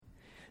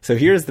So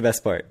here's the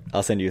best part.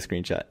 I'll send you a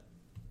screenshot.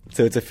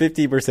 So it's a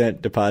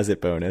 50% deposit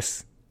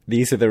bonus.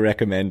 These are the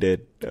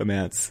recommended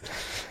amounts.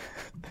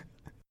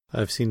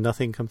 I've seen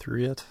nothing come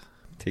through yet.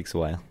 Takes a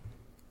while.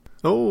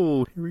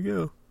 Oh, here we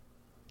go.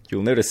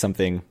 You'll notice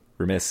something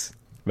remiss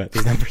about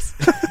these numbers.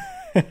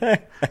 I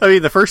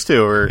mean, the first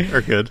two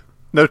are good.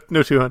 No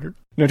 200.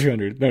 No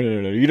 200. No.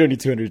 You don't need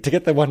 200. To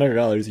get the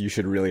 $100, you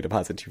should really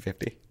deposit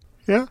 250.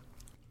 Yeah.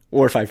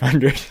 Or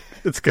 500.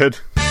 It's good.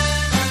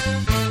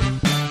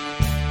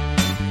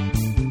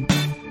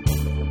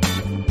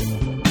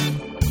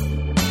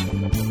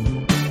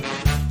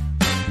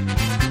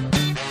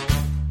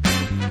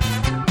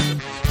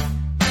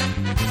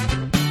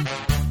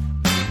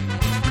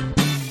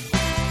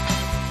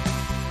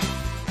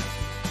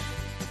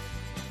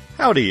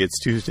 Howdy, it's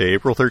Tuesday,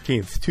 April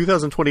 13th,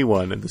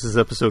 2021, and this is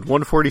episode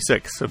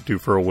 146 of Due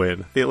for a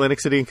Win, the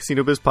Atlantic City and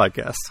Casino Biz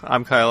podcast.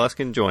 I'm Kyle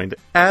Eskin, joined,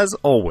 as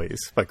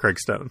always, by Craig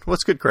Stone.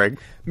 What's good, Craig?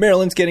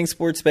 Maryland's getting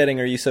sports betting.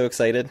 Are you so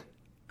excited?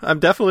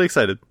 I'm definitely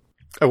excited.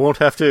 I won't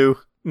have to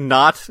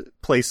not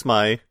place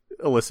my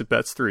illicit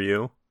bets through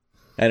you.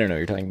 I don't know what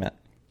you're talking about.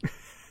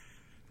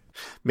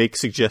 Make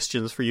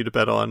suggestions for you to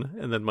bet on,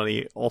 and then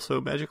money also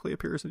magically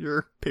appears in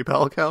your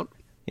PayPal account.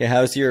 Yeah,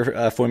 how's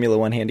your Formula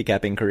One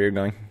handicapping career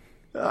going?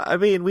 I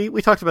mean,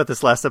 we talked about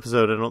this last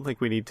episode. I don't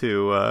think we need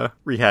to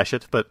rehash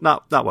it, but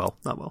not well.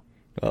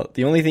 Well,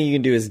 the only thing you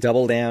can do is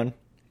double down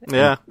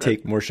and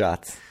take more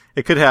shots.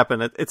 It could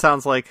happen. It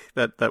sounds like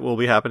that will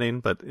be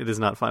happening, but it is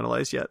not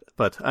finalized yet.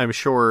 But I'm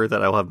sure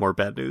that I'll have more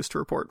bad news to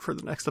report for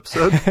the next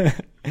episode.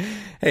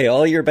 Hey,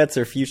 all your bets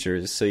are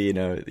futures, so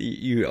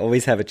you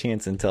always have a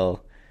chance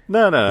until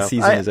No. the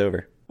season is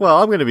over. Well,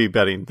 I'm going to be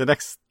betting the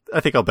next. I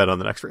think I'll bet on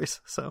the next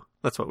race. So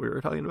that's what we were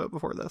talking about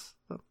before this.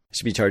 So.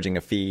 Should be charging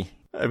a fee.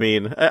 I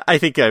mean, I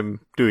think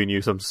I'm doing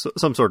you some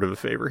sort of a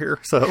favor here.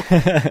 So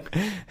I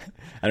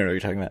don't know what you're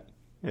talking about.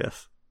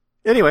 Yes.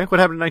 Anyway, what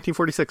happened in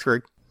 1946,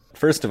 Greg?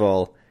 First of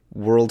all,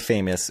 world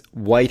famous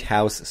White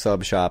House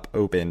sub shop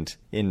opened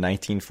in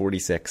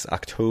 1946,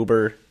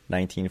 October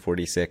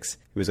 1946. It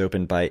was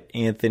opened by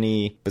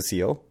Anthony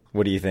Basile.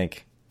 What do you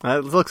think?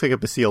 It looks like a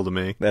Basile to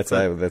me. Let's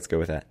go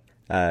with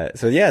that.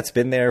 So yeah, it's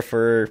been there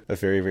for a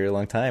very, very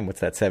long time.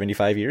 What's that,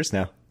 75 years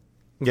now?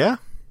 Yeah.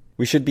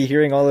 We should be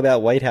hearing all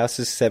about White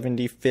House's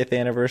 75th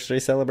anniversary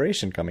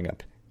celebration coming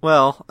up.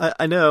 Well,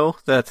 I know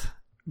that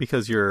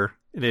because you're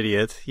an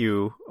idiot,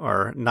 you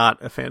are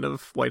not a fan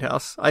of White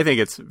House. I think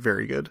it's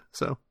very good,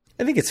 so.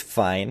 I think it's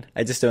fine.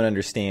 I just don't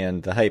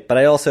understand the hype. But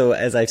I also,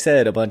 as I've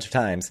said a bunch of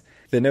times,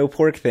 the no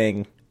pork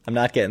thing, I'm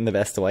not getting the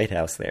best of White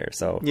House there,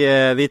 so.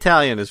 Yeah, the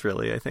Italian is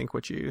really, I think,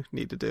 what you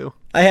need to do.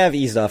 I have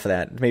eased off of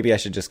that. Maybe I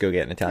should just go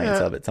get an Italian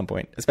sub at some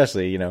point,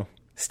 especially,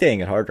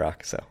 staying at Hard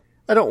Rock, so.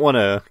 I don't want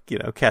to,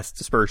 cast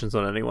dispersions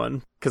on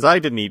anyone, because I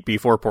didn't eat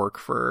beef or pork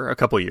for a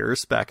couple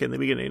years back in the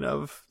beginning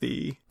of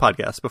the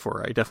podcast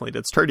before I definitely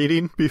did start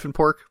eating beef and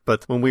pork.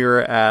 But when we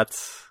were at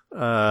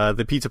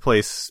the pizza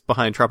place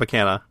behind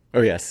Tropicana.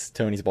 Oh, yes.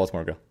 Tony's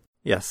Baltimore Grill.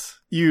 Yes.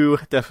 You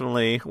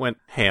definitely went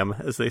ham,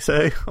 as they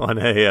say, on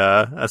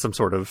some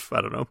sort of,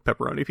 I don't know,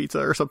 pepperoni pizza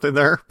or something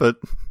there. But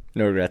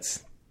no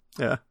regrets.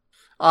 Yeah.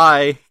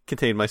 I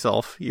contained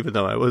myself, even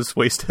though I was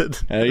wasted.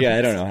 Yeah,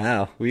 I don't know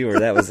how.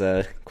 That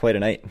was quite a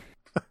night.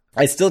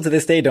 I still, to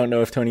this day, don't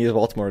know if Tony's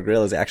Baltimore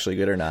Grill is actually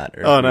good or not.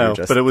 Oh, no,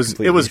 but it was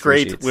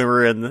great when we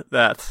were in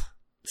that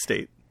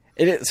state.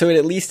 So it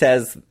at least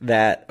has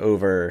that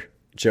over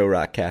Joe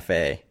Rock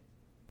Cafe.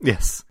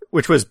 Yes,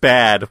 which was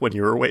bad when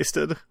you were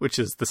wasted, which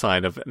is the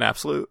sign of an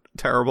absolute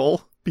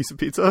terrible piece of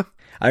pizza.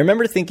 I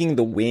remember thinking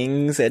the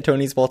wings at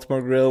Tony's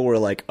Baltimore Grill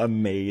were,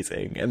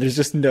 amazing. And there's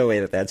just no way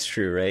that that's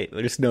true, right?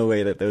 There's no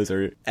way that those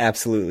are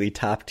absolutely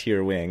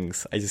top-tier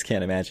wings. I just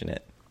can't imagine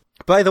it.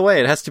 By the way,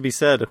 it has to be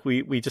said,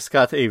 we just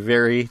got a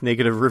very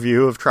negative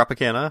review of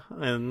Tropicana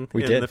in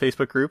the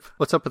Facebook group.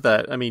 What's up with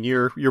that? I mean,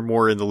 you're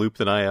more in the loop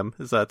than I am.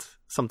 Is that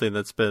something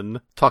that's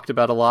been talked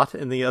about a lot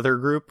in the other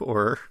group,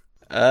 or?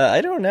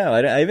 I don't know.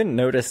 I haven't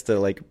noticed,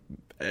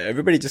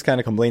 everybody just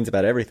kind of complains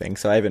about everything,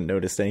 so I haven't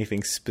noticed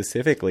anything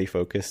specifically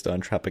focused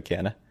on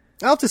Tropicana.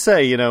 I'll have to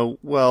say,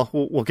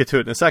 we'll get to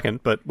it in a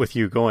second, but with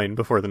you going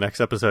before the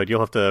next episode, you'll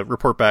have to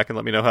report back and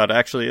let me know how it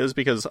actually is,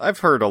 because I've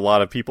heard a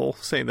lot of people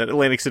saying that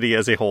Atlantic City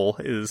as a whole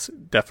is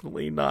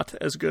definitely not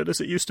as good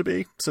as it used to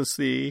be since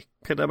the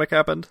pandemic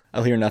happened.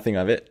 I'll hear nothing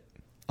of it.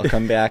 I'll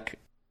come back.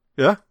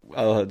 Yeah?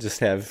 I'll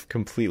just have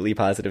completely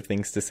positive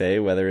things to say,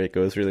 whether it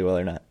goes really well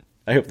or not.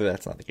 I hope that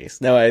that's not the case.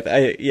 No,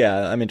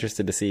 I'm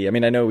interested to see. I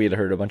mean, I know we had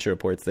heard a bunch of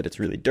reports that it's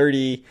really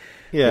dirty.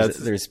 Yeah,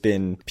 there's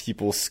been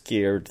people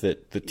scared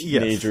that the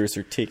teenagers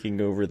are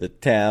taking over the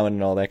town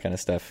and all that kind of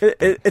stuff.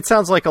 It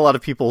sounds like a lot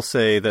of people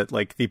say that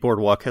the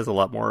boardwalk has a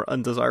lot more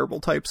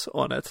undesirable types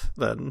on it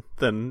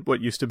than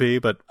what used to be.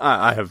 But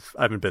I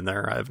haven't been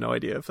there. I have no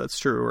idea if that's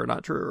true or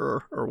not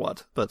true or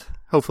what. But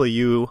hopefully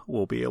you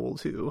will be able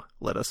to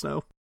let us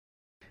know.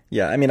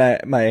 Yeah, I mean,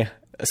 my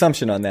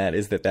assumption on that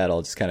is that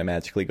all just kind of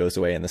magically goes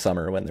away in the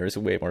summer when there's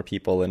way more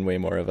people and way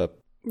more of a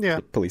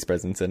police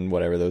presence and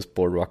whatever those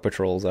boardwalk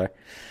patrols are.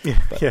 Yeah,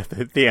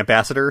 the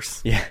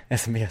ambassadors.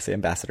 Yes,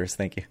 ambassadors.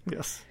 Thank you.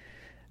 Yes.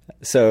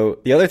 So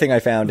the other thing I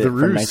found The from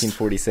Roost.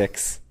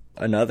 1946,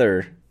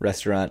 another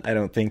restaurant. I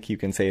don't think you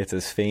can say it's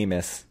as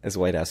famous as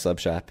White House Sub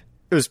Shop.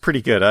 It was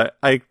pretty good.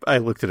 I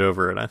looked it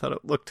over and I thought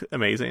it looked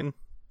amazing.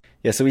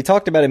 Yeah, so we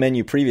talked about a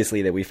menu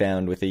previously that we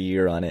found with a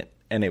year on it,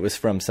 and it was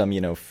from some,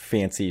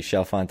 fancy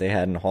Chalfante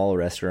Haddon Hall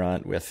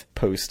restaurant with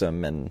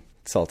postum and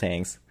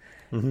saltangs.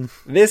 Mm-hmm.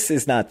 This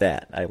is not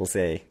that, I will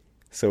say.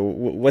 So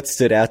what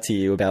stood out to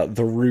you about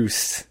The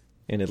Roost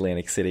in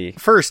Atlantic City?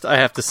 First, I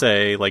have to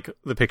say,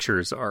 the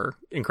pictures are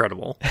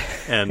incredible.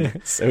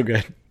 And so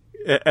good.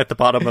 At the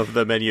bottom of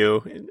the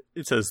menu,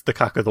 it says the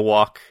cock of the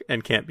walk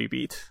and can't be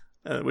beat,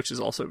 which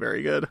is also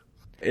very good.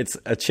 It's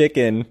a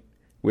chicken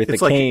with a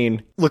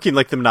cane. Looking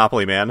like the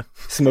Monopoly man.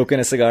 Smoking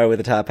a cigar with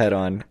a top hat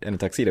on and a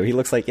tuxedo. He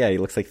looks like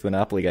the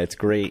Monopoly guy. It's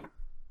great.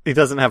 He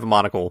doesn't have a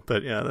monocle,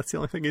 but yeah, that's the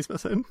only thing he's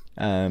missing.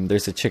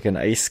 There's a chicken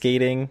ice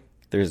skating.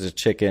 There's a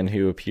chicken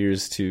who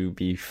appears to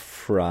be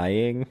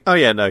frying. Oh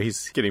yeah, no,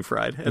 he's getting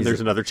fried. And there's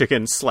another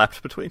chicken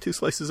slapped between two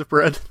slices of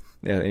bread.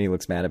 Yeah, and he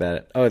looks mad about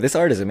it. Oh, this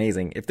art is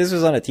amazing. If this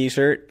was on a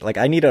t-shirt,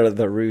 I need a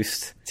The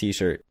Roost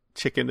t-shirt.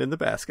 Chicken in the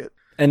basket.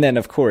 And then,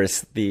 of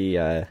course,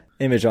 the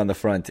image on the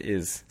front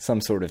is some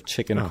sort of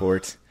chicken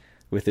court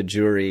with a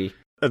jury.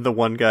 And the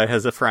one guy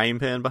has a frying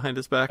pan behind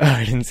his back. Oh,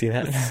 I didn't see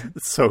that.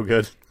 It's so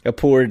good. A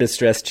poor,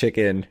 distressed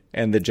chicken,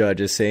 and the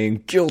judge is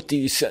saying,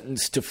 "Guilty,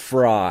 sentenced to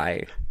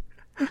fry."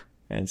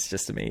 And it's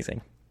just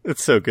amazing.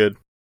 It's so good.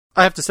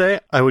 I have to say,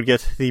 I would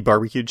get the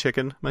barbecued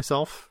chicken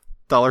myself.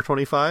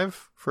 $1.25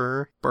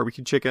 for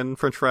barbecue chicken,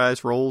 french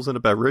fries, rolls, and a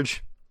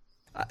beverage.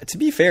 To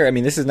be fair,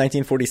 this is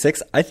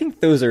 1946. I think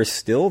those are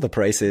still the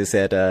prices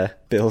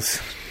at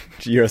Bill's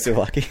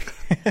Gyroslawski.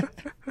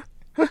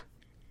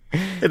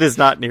 It is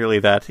not nearly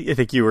that. I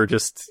think you were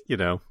just,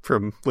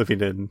 from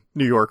living in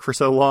New York for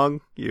so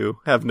long, you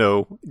have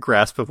no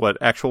grasp of what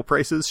actual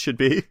prices should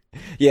be.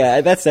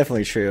 Yeah, that's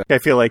definitely true. I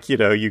feel like,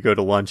 you go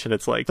to lunch and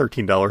it's like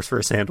 $13 for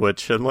a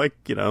sandwich and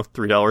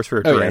 $3 for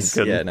a drink. Yes.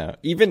 Yeah, no.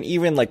 Even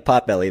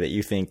Potbelly that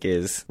you think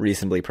is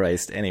reasonably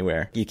priced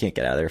anywhere, you can't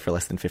get out of there for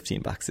less than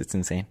 $15. It's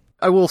insane.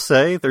 I will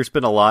say there's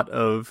been a lot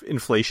of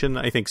inflation,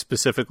 I think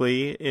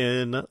specifically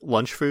in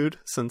lunch food,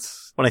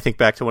 since when I think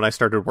back to when I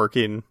started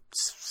working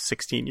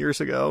 16 years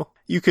ago,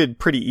 you could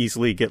pretty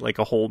easily get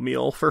a whole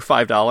meal for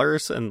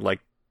 $5 and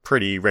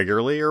pretty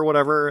regularly or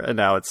whatever. And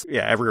now it's,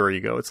 everywhere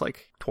you go, it's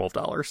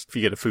 $12 if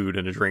you get a food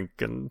and a drink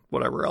and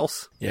whatever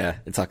else. Yeah,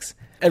 it sucks.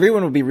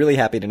 Everyone would be really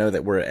happy to know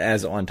that we're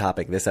as on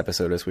topic this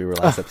episode as we were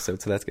last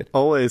episode, so that's good.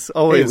 Always.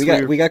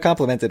 Hey, we got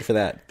complimented for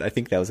that. I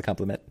think that was a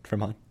compliment from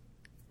Han.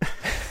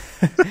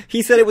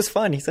 He said it was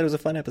fun. He said it was a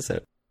fun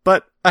episode.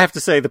 But I have to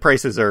say the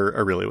prices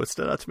are really what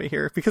stood out to me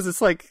here, because it's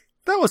that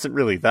wasn't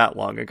really that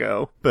long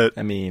ago. But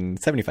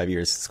 75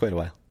 years is quite a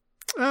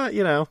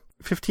while.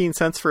 15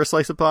 cents for a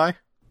slice of pie.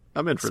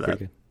 I'm in for that.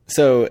 Good.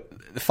 So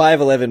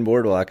 511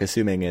 Boardwalk,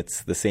 assuming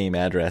it's the same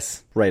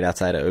address right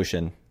outside of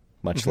Ocean,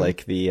 much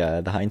like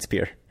the Heinz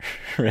Pier,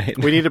 right?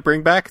 We need to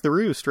bring back the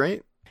Roost,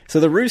 right? So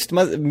the Roost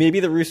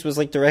maybe the Roost was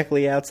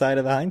directly outside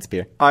of the Heinz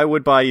Pier. I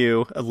would buy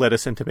you a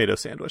lettuce and tomato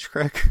sandwich,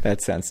 Craig.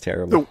 That sounds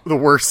terrible. The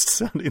worst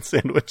sounding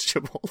sandwich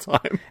of all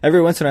time.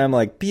 Every once in a while I'm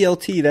like,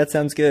 BLT, that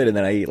sounds good. And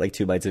then I eat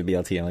 2 bites of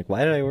BLT. I'm like,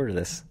 why did I order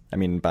this?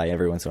 By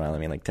every once in a while, I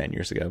mean 10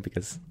 years ago,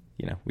 because,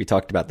 we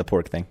talked about the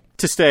pork thing.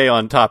 To stay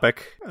on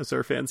topic, as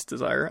our fans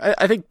desire,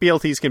 I think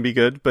BLTs can be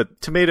good,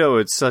 but tomato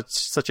is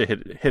such a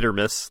hit or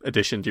miss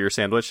addition to your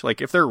sandwich.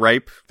 If they're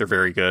ripe, they're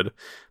very good.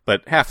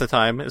 But half the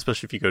time,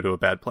 especially if you go to a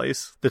bad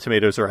place, the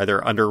tomatoes are either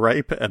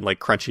underripe and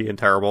crunchy and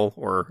terrible,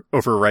 or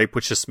overripe,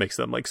 which just makes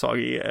them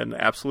soggy and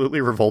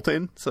absolutely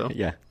revolting. So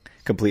yeah,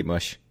 complete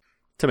mush.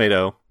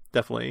 Tomato,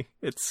 definitely.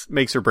 It's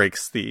makes or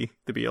breaks the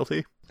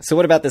BLT. So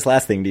what about this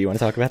last thing? Do you want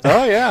to talk about that?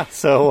 Oh yeah.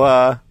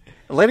 So,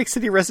 Atlantic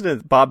City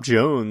resident Bob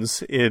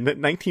Jones in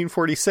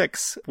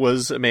 1946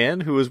 was a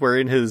man who was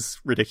wearing his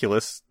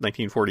ridiculous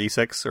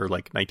 1946 or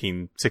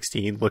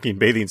 1916 looking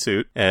bathing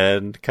suit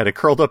and kind of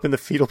curled up in the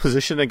fetal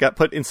position and got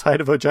put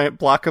inside of a giant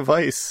block of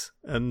ice.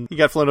 And he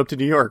got flown up to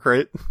New York,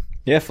 right?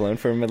 Yeah, flown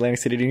from Atlantic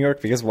City to New York,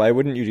 because why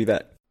wouldn't you do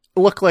that?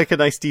 Looked like a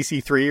nice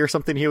DC-3 or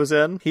something he was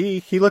in.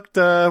 He looked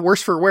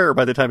worse for wear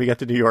by the time he got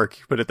to New York,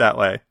 put it that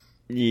way.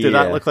 Yeah. Did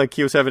not look like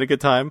he was having a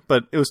good time,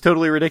 but it was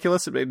totally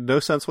ridiculous. It made no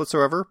sense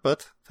whatsoever,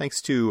 but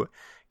thanks to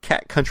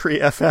Cat Country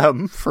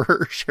FM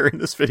for sharing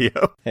this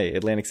video. Hey,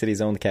 Atlantic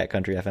City's own Cat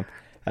Country FM.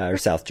 Or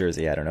South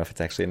Jersey, I don't know if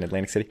it's actually in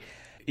Atlantic City.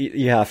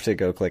 You have to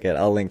go click it.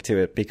 I'll link to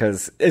it,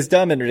 because as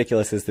dumb and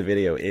ridiculous as the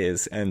video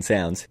is and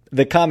sounds,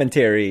 the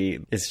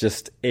commentary is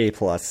just A+.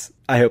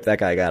 I hope that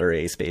guy got a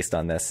raise based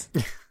on this.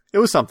 It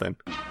was something.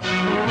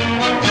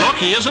 Look,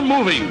 he isn't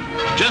moving.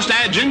 Just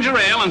add ginger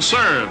ale and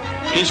serve.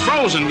 He's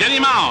frozen. Get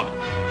him out.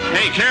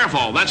 Hey,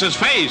 careful. That's his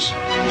face.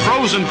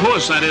 Frozen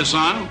puss, that is,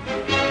 son.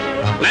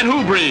 Let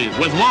who breathe?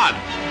 With what?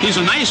 He's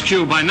an ice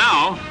cube by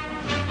now.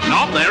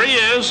 Nope, there he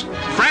is.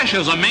 Fresh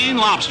as a Maine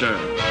lobster.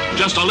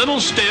 Just a little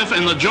stiff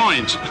in the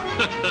joints.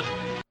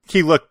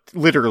 He looked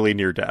literally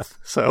near death,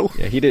 so.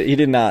 Yeah, he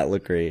did not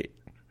look great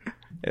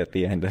at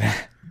the end of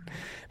that.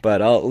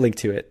 But I'll link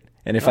to it.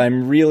 And if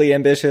I'm really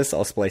ambitious,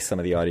 I'll splice some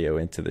of the audio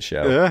into the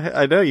show. Yeah,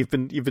 I know you've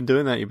been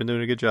doing that. You've been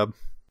doing a good job.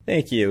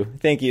 Thank you.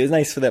 It's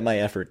nice that my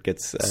effort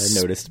gets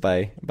noticed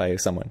by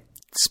someone.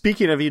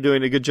 Speaking of you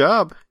doing a good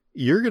job,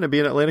 you're going to be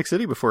in Atlantic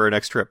City before our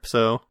next trip.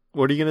 So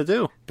what are you going to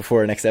do?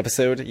 Before our next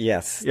episode?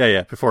 Yes.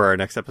 Yeah, before our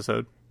next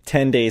episode.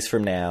 10 days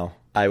from now,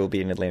 I will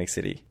be in Atlantic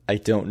City. I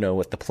don't know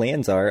what the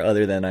plans are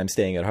other than I'm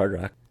staying at Hard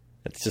Rock.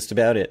 That's just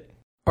about it.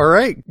 All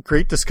right.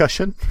 Great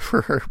discussion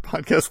for our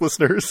podcast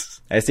listeners.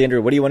 I asked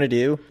Andrew, what do you want to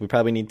do? We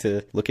probably need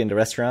to look into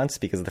restaurants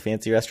because the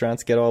fancy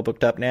restaurants get all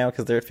booked up now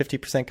because they're at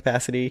 50%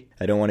 capacity.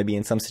 I don't want to be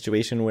in some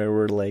situation where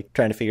we're like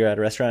trying to figure out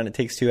a restaurant. It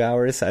takes 2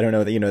 hours. I don't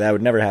know that, that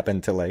would never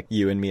happen to like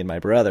you and me and my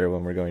brother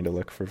when we're going to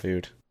look for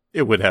food.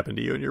 It would happen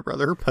to you and your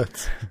brother,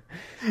 but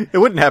it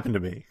wouldn't happen to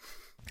me.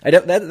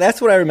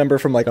 That's what I remember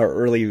from like our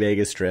early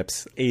Vegas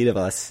trips. 8 of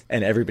us,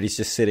 and everybody's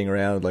just sitting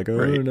around like,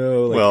 oh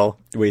no. Like, well,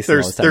 wasting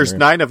all this time there's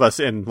 9 of us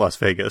in Las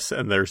Vegas,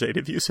 and there's 8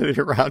 of you sitting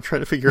around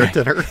trying to figure out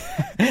dinner.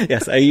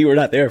 Yes, you were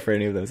not there for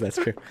any of those. That's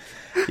true.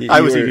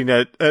 I was eating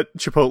at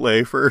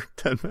Chipotle for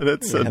 10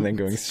 minutes and then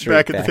going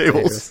straight back at the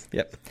tables.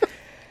 Yep.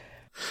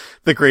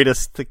 The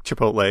greatest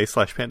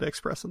Chipotle / Panda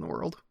Express in the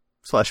world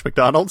 /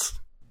 McDonald's.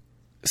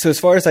 So as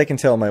far as I can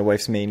tell, my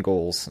wife's main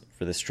goals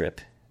for this trip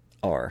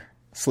are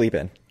sleep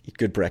in, eat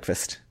good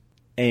breakfast,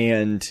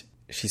 and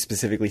she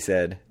specifically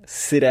said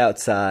sit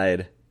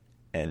outside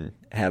and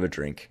have a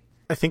drink.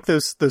 I think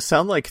those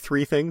sound like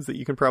 3 things that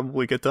you can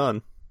probably get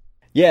done.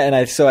 Yeah, and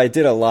I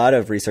did a lot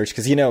of research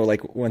because,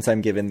 like once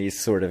I'm given these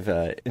sort of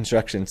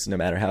instructions, no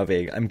matter how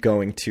vague, I'm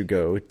going to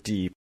go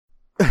deep.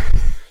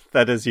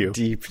 That is you.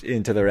 Deep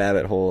into the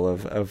rabbit hole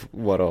of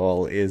what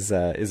all is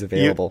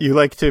available. You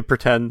like to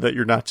pretend that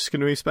you're not just going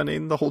to be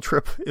spending the whole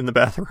trip in the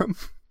bathroom.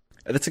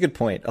 That's a good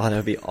point. Oh, that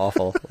would be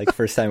awful. Like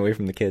first time away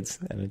from the kids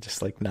and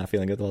just like not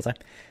feeling good the whole time.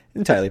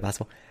 Entirely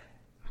possible.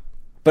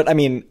 But I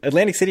mean,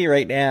 Atlantic City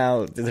right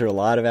now, there are a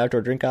lot of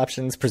outdoor drink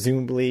options.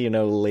 Presumably,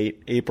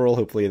 late April.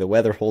 Hopefully the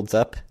weather holds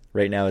up.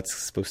 Right now it's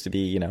supposed to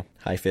be,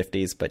 high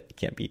 50s, but you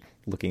can't be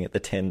looking at the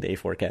 10-day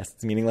forecast.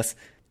 It's meaningless.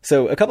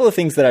 So a couple of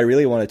things that I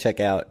really want to check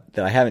out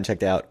that I haven't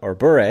checked out are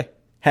Bure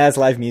has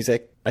live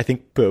music. I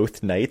think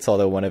both nights,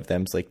 although one of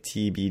them's like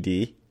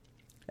TBD,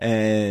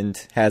 and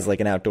has like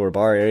an outdoor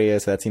bar area.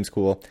 So that seems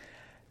cool.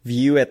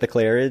 View at the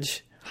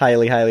Claridge,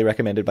 highly, highly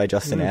recommended by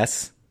Justin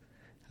S.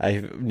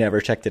 I've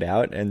never checked it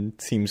out and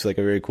seems like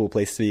a very cool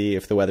place to be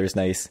if the weather's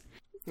nice.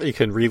 You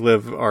can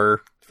relive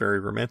our very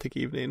romantic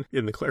evening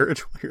in the Claridge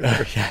while you're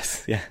there.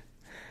 Yes, yeah.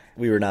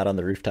 We were not on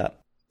the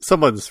rooftop.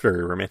 Someone's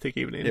very romantic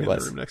evening in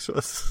was. The room next to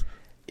us.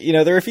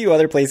 There are a few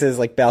other places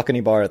like Balcony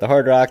Bar at the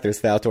Hard Rock.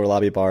 There's the Outdoor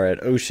Lobby Bar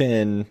at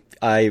Ocean.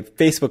 I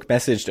Facebook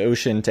messaged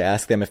Ocean to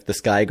ask them if the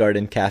Sky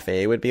Garden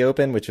Cafe would be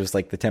open, which was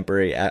like the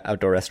temporary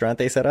outdoor restaurant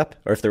they set up,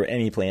 or if there were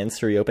any plans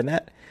to reopen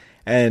that.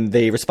 And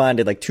they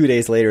responded like 2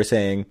 days later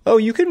saying, oh,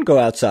 you can go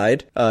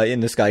outside in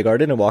the Sky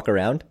Garden and walk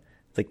around.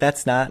 It's like,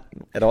 that's not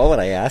at all what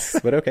I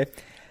asked, but okay.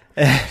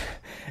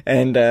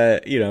 And,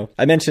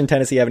 I mentioned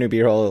Tennessee Avenue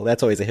Beer Hall.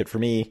 That's always a hit for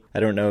me. I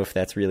don't know if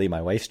that's really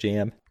my wife's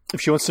jam. If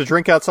she wants to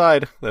drink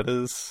outside, that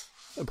is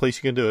a place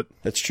you can do it.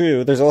 That's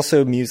true. There's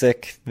also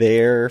music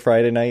there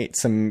Friday night,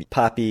 some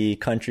poppy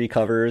country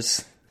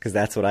covers, because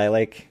that's what I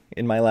like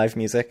in my live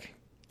music.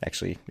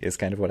 Actually, is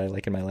kind of what I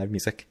like in my live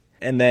music.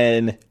 And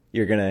then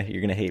you're gonna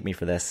hate me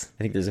for this.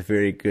 I think there's a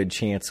very good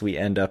chance we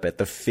end up at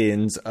the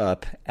Fins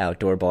Up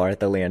outdoor bar at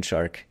the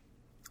Landshark.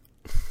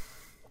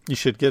 You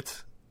should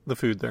get the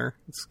food there.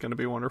 It's going to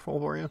be wonderful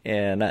for you.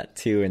 Yeah, not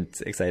too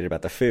excited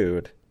about the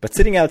food. But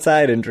sitting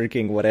outside and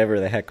drinking whatever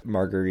the heck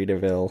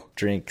Margaritaville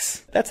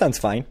drinks, that sounds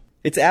fine.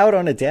 It's out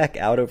on a deck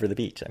out over the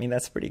beach. I mean,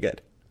 that's pretty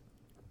good.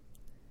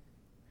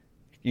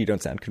 You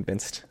don't sound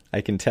convinced.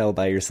 I can tell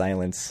by your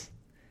silence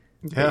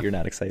that you're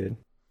not excited.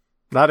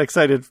 Not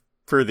excited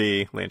for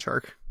the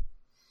Landshark.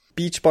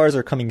 Beach bars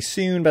are coming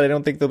soon, but I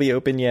don't think they'll be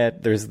open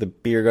yet. There's the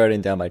beer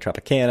garden down by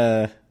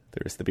Tropicana.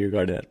 There's the beer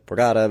garden at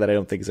Borgata that I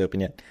don't think is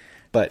open yet.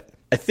 But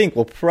I think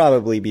we'll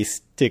probably be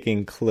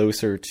sticking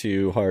closer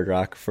to Hard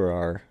Rock for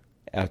our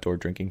outdoor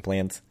drinking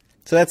plans.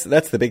 So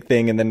that's the big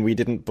thing. And then we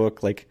didn't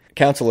book like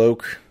Council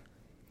Oak.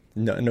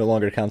 No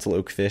longer Council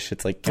Oak Fish.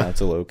 It's like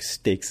Council Oak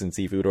Steaks and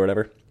Seafood or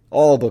whatever.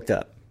 All booked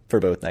up for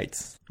both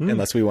nights.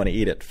 Unless we want to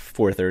eat at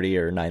 4:30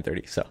 or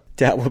 9:30. So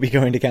that will be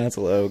going to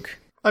Council Oak.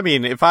 I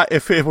mean, if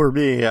it were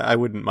me, I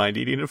wouldn't mind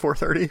eating at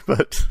 4:30,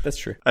 but that's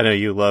true. I know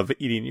you love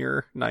eating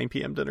your 9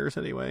 p.m. dinners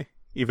anyway,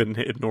 even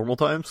in normal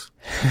times.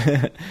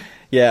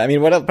 Yeah, I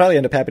mean, what'll probably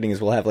end up happening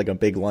is we'll have like a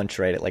big lunch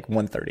right at like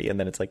 1:30, and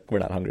then it's like we're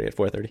not hungry at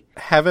 4:30.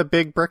 Have a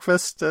big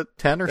breakfast at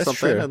 10 or That's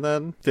something, true. And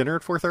then dinner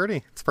at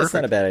 4:30. It's perfect. That's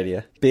not a bad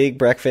idea. Big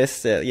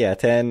breakfast at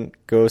 10.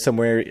 Go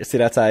somewhere, sit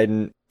outside,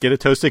 and get a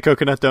toasted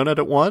coconut donut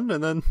at 1,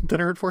 and then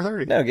dinner at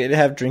 4:30. No,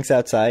 have drinks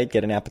outside,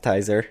 get an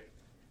appetizer,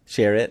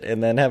 share it,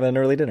 and then have an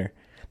early dinner.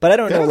 But I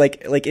don't know,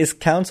 like is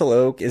Council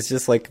Oak is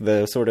just like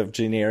the sort of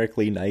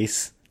generically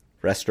nice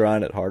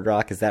restaurant at Hard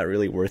Rock, is that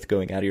really worth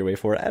going out of your way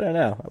for? I don't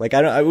know. Like,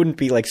 I wouldn't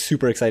be like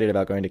super excited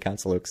about going to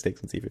Council Oak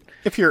Steaks and Seafood.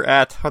 If you're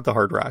at the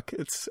Hard Rock,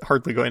 it's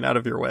hardly going out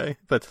of your way,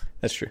 but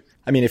That's true.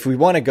 I mean, if we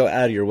want to go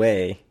out of your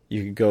way,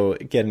 you could go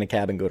get in a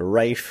cab and go to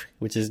Rife,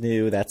 which is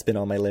new. That's been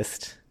on my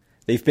list.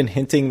 They've been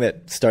hinting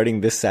that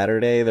starting this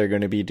Saturday, they're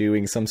going to be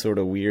doing some sort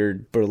of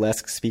weird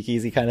burlesque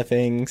speakeasy kind of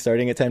thing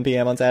starting at 10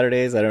 p.m. on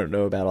Saturdays. I don't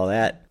know about all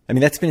that. I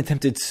mean, that's been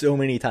attempted so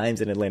many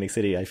times in Atlantic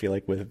City, I feel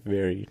like, with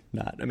very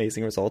not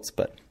amazing results,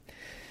 but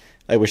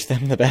I wish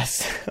them the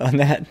best on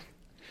that.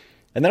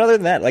 And then other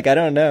than that, like, I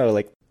don't know,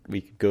 like,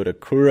 we could go to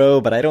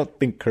Kuro, but I don't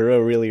think Kuro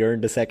really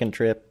earned a second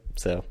trip,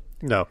 so.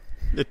 no,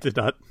 it did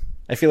not.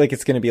 I feel like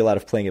it's going to be a lot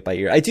of playing it by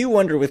ear. I do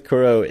wonder with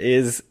Kuro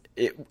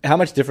how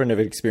much different of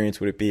an experience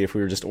would it be if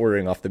we were just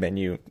ordering off the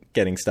menu,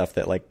 getting stuff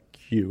that like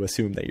you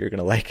assume that you're going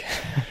to like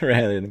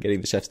rather than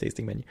getting the chef's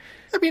tasting menu.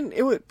 I mean,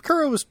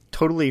 Kuro was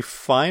totally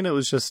fine. It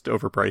was just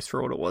overpriced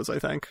for what it was, I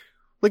think.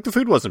 Like, the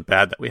food wasn't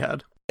bad that we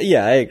had.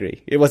 Yeah, I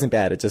agree. It wasn't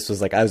bad. It just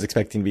was like I was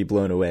expecting to be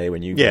blown away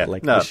when you get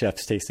like the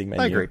chef's tasting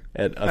menu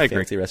at a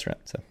fancy restaurant.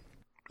 So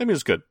I mean, it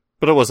was good,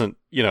 but it wasn't,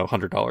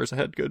 $100 a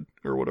head good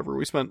or whatever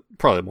we spent.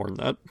 Probably more than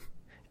that.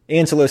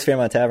 Angelo's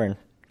Fairmont Tavern,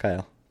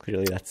 Kyle.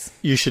 Clearly that's...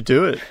 You should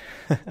do it.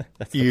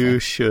 You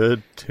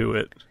should do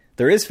it.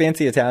 There is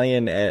fancy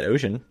Italian at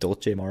Ocean,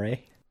 Dolce Mare.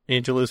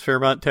 Angelo's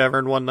Fairmont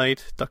Tavern one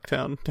night,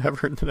 Ducktown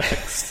Tavern the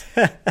next.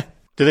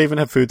 Do they even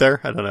have food there?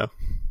 I don't know.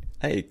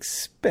 I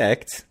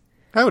expect.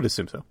 I would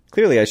assume so.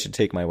 Clearly I should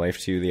take my wife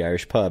to the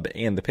Irish pub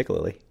and the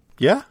Piccalilli.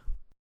 Yeah?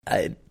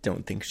 I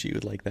don't think she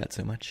would like that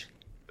so much.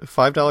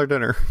 $5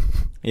 dinner.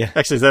 Yeah.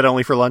 Actually, is that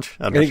only for lunch?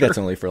 I think that's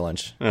only for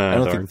lunch. I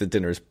don't think the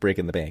dinner's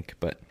breaking the bank.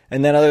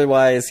 And then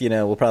otherwise,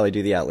 we'll probably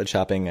do the outlet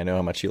shopping. I know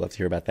how much you love to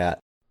hear about that.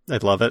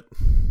 I'd love it.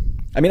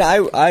 I mean,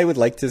 I would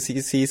like to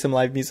see some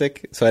live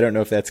music. So I don't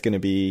know if that's going to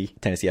be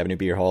Tennessee Avenue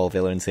Beer Hall,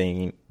 Villain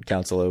Singing,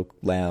 Council Oak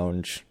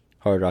Lounge,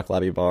 Hard Rock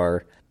Lobby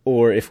Bar,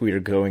 or if we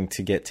are going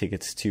to get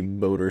tickets to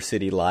Motor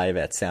City Live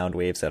at Sound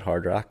Waves at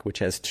Hard Rock, which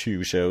has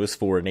 2 shows,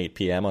 4 and 8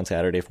 p.m. on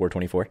Saturday,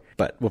 4/24.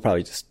 But we'll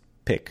probably just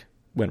pick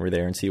when we're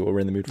there and see what we're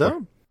in the mood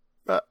for.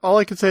 All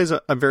I can say is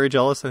I'm very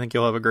jealous. I think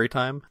you'll have a great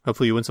time.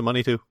 Hopefully you win some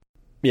money too.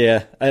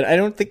 Yeah, I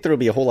don't think there will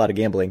be a whole lot of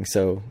gambling,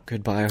 so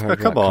goodbye, Hard Rock.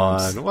 Come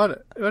on,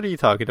 what are you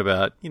talking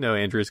about?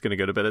 Andrew's going to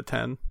go to bed at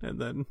 10, and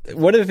then...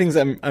 One of the things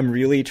I'm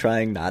really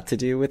trying not to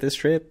do with this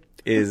trip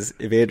is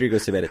if Andrew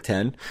goes to bed at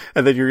 10...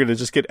 And then you're going to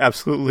just get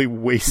absolutely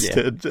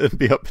wasted and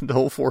be up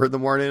until 4 in the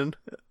morning,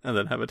 and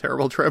then have a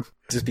terrible trip.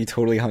 Just be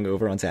totally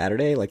hungover on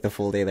Saturday, like the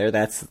full day there.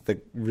 That's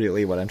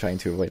really what I'm trying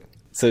to avoid.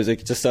 So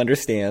just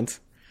understand...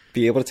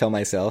 Be able to tell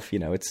myself,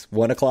 it's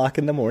 1 o'clock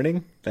in the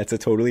morning. That's a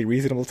totally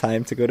reasonable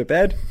time to go to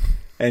bed.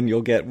 And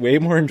you'll get way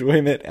more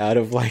enjoyment out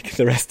of like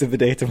the rest of the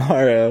day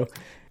tomorrow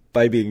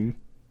by being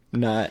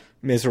not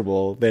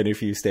miserable than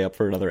if you stay up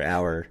for another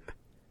hour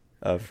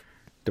of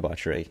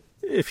debauchery.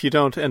 If you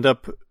don't end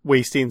up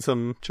wasting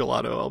some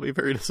gelato, I'll be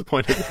very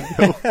disappointed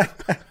in you.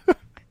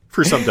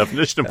 For some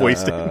definition of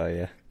wasting. Oh,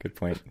 yeah. Good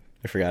point.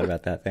 I forgot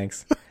about that.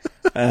 Thanks.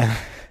 Yeah.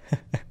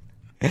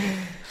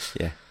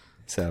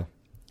 So...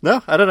 No,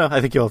 I don't know.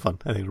 I think you'll have fun.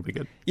 I think it'll be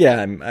good. Yeah,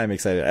 I'm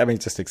excited. I mean,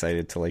 just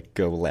excited to like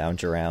go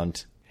lounge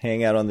around,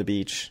 hang out on the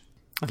beach.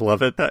 I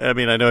love it. I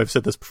mean, I know I've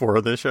said this before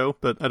on this show,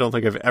 but I don't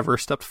think I've ever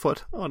stepped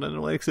foot on an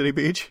Atlantic City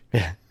beach.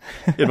 Yeah.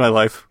 In my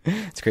life.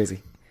 It's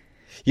crazy.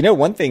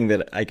 One thing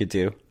that I could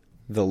do,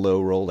 the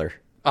low roller.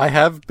 I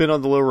have been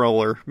on the low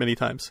roller many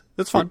times.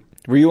 It's fun.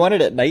 Were you on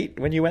it at night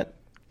when you went?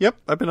 Yep,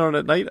 I've been on it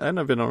at night, and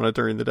I've been on it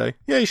during the day.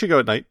 Yeah, you should go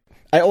at night.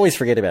 I always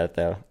forget about it,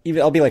 though.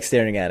 Even I'll be like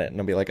staring at it,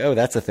 and I'll be like, oh,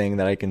 that's a thing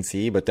that I can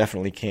see, but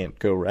definitely can't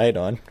go right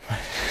on.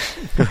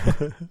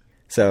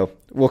 So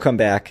we'll come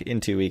back in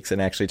 2 weeks and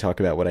actually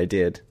talk about what I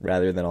did,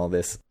 rather than all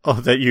this.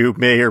 Oh, that you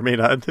may or may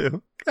not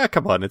do. Ah,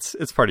 come on, it's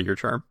part of your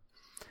charm.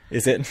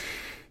 Is it?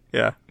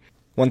 Yeah.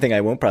 One thing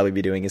I won't probably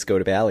be doing is go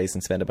to Bally's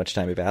and spend a bunch of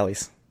time at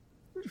Bally's.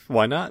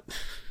 Why not?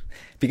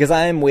 Because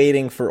I'm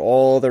waiting for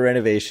all the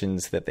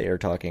renovations that they are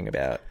talking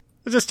about.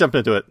 Just jump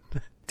into it.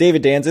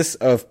 David Danzis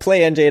of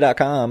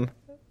PlayNJ.com,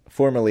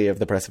 formerly of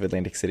the Press of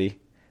Atlantic City,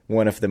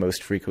 one of the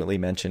most frequently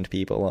mentioned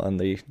people on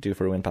the Due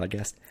for a Win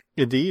podcast.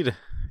 Indeed.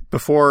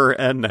 Before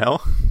and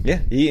now. Yeah,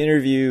 he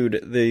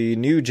interviewed the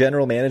new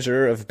general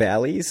manager of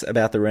Bally's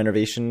about the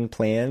renovation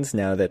plans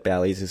now that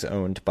Bally's is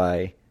owned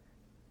by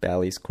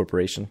Bally's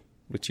Corporation,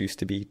 which used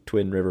to be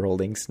Twin River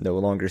Holdings, no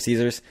longer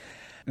Caesars.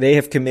 They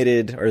have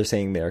committed, or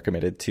saying they are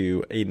committed,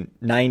 to a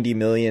 $90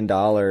 million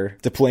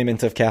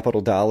deployment of capital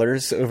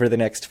dollars over the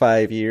next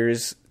 5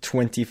 years,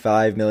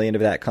 $25 million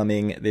of that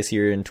coming this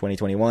year in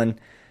 2021.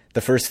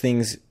 The first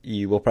things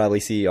you will probably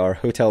see are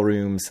hotel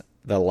rooms,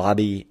 the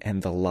lobby,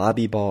 and the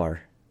lobby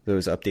bar.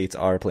 Those updates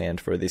are planned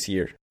for this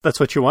year. That's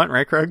what you want,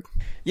 right, Craig?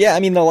 Yeah,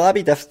 I mean, the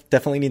lobby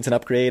definitely needs an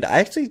upgrade. I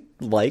actually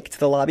liked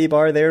the lobby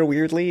bar there,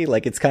 weirdly.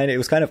 Like, it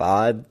was kind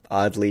of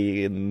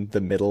oddly in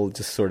the middle,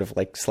 just sort of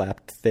like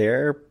slapped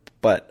there.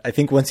 But I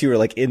think once you were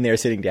like in there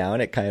sitting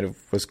down, it kind of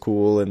was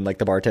cool. And like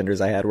the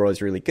bartenders I had were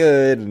always really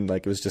good. And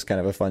like, it was just kind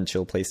of a fun,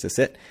 chill place to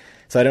sit.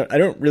 So I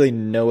don't really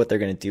know what they're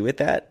going to do with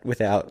that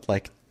without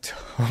like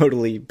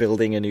totally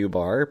building a new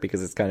bar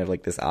because it's kind of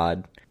like this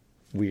odd,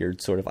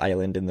 weird sort of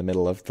island in the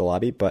middle of the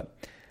lobby. But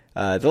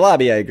the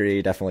lobby, I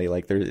agree, definitely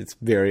like it's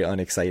very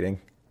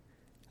unexciting.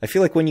 I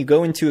feel like when you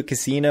go into a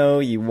casino,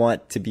 you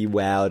want to be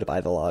wowed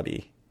by the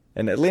lobby.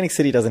 And Atlantic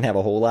City doesn't have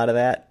a whole lot of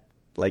that.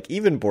 Like,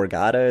 even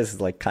Borgata is,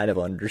 like, kind of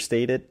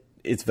understated.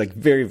 It's, like,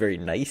 very, very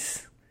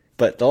nice.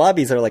 But the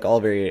lobbies are, like, all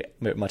very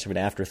much of an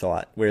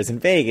afterthought. Whereas in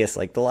Vegas,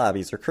 like, the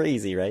lobbies are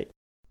crazy, right?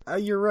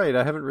 You're right.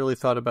 I haven't really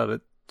thought about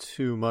it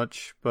too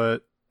much,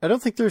 but I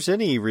don't think there's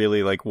any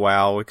really, like,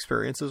 wow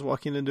experiences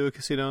walking into a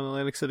casino in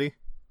Atlantic City.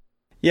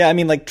 Yeah, I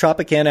mean, like,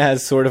 Tropicana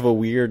has sort of a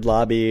weird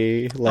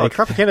lobby. Like,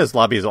 Tropicana's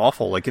lobby is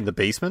awful, like in the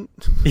basement.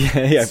 Yeah,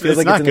 it feels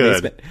like it's in the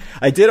basement.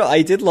 I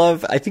did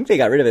love, I think they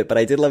got rid of it, but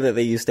I did love that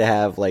they used to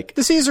have, like...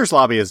 The Caesars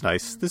lobby is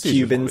nice. The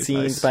Cuban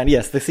scenes. Nice.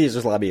 Yes, the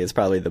Caesars lobby is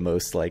probably the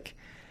most, like...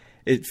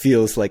 It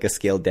feels like a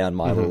scaled down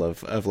model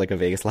of like a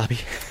Vegas lobby.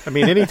 I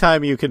mean,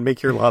 anytime you can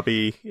make your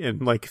lobby in,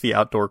 like, the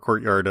outdoor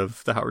courtyard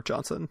of the Howard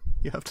Johnson,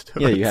 you have to do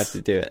it. Yeah, you have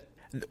to do it.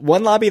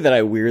 One lobby that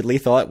I weirdly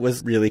thought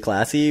was really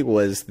classy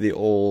was the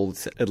old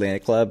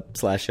Atlantic Club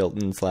 /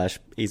 Hilton /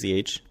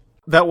 AZH.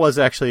 That was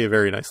actually a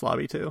very nice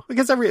lobby too,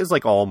 because it was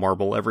like all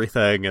marble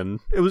everything, and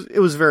it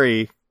was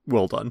very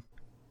well done.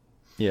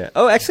 Yeah.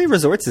 Oh, actually,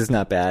 Resorts is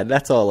not bad.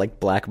 That's all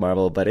like black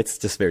marble, but it's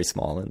just very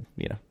small and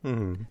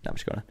not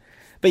much going on.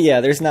 But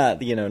yeah, there's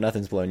not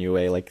nothing's blowing you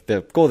away. Like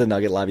the Golden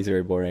Nugget lobby is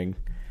very boring.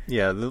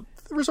 Yeah, the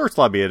Resorts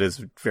lobby it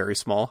is very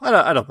small.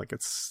 I don't think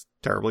it's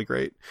terribly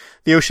great.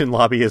 The Ocean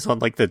lobby is on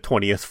like the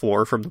 20th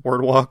floor from the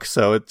boardwalk,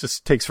 so it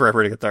just takes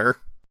forever to get there.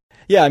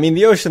 Yeah, I mean,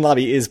 the Ocean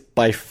lobby is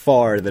by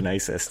far the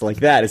nicest. Like,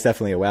 that is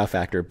definitely a wow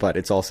factor, but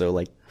it's also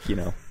like,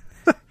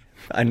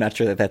 I'm not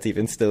sure that that's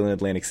even still in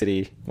Atlantic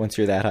City once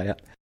you're that high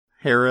up.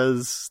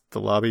 Harrah's, the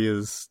lobby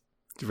is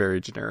very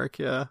generic,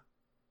 yeah.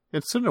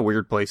 It's in a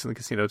weird place in the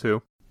casino,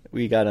 too.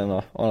 We got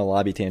on a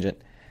lobby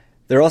tangent.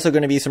 There are also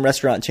going to be some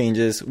restaurant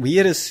changes. We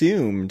had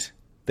assumed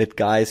that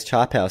Guy's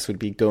Chop House would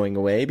be going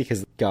away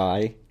because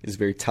Guy is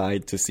very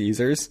tied to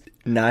Caesars.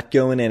 Not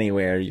going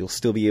anywhere. You'll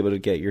still be able to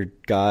get your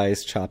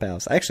Guy's Chop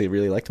House. I actually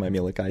really liked my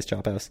meal at Guy's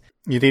Chop House.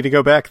 You need to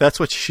go back. That's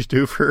what you should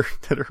do for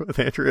dinner with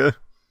Andrea.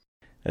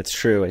 That's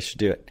true. I should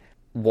do it.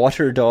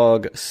 Water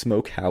Dog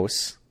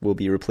Smokehouse will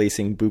be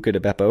replacing Buca de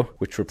Beppo,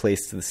 which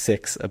replaced the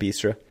Six a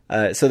Bistro.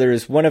 So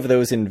there's one of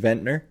those in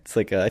Ventnor. It's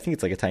like I think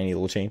it's like a tiny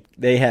little chain.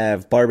 They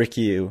have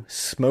barbecue,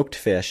 smoked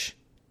fish,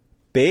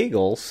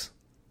 bagels,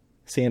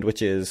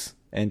 sandwiches,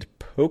 and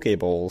poke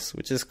bowls,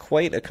 which is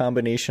quite a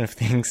combination of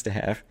things to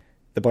have.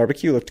 The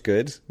barbecue looked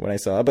good when I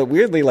saw it, but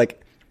weirdly,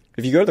 like,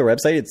 if you go to the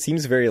website, it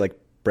seems very, like,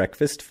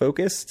 breakfast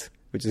focused,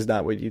 which is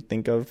not what you'd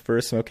think of for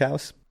a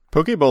smokehouse.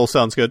 Poke bowl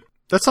sounds good.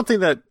 That's something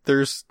that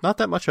there's not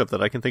that much of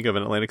that I can think of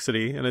in Atlantic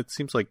City, and it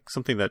seems like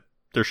something that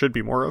there should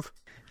be more of.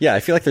 Yeah, I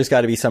feel like there's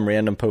got to be some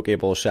random poke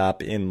bowl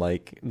shop in,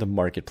 like, the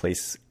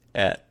marketplace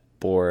at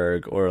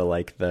Borg or,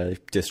 like, the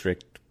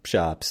district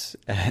shops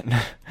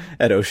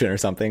at Ocean or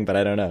something, but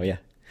I don't know, yeah.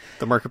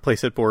 The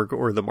marketplace at Borg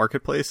or the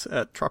marketplace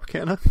at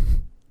Tropicana?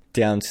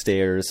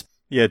 Downstairs.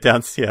 Yeah,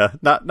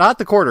 not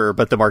the quarter,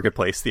 but the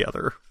marketplace, the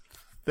other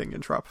thing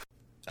in Trop.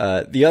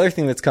 The other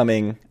thing that's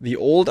coming, the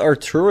old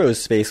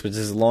Arturo's space, which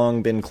has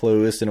long been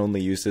closed and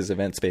only used as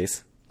event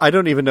space. I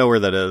don't even know where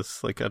that is.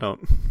 Like, I don't...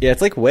 Yeah,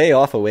 it's like way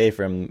off away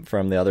from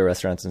the other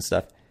restaurants and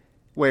stuff.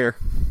 Where?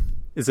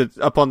 Is it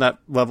up on that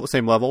level,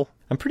 same level?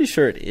 I'm pretty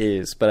sure it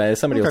is, but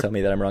somebody will tell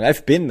me that I'm wrong.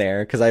 I've been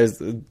there because I was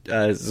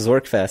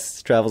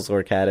Zorkfest, Travel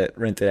Zork had it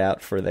rented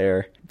out for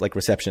their like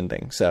reception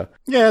thing. So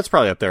yeah, it's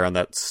probably up there on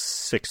that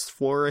 6th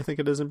floor. I think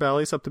it is in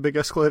Bally's, up the big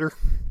escalator.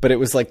 But it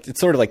was like it's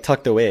sort of like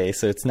tucked away,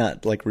 so it's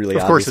not like really.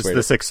 Of course, it's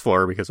the 6th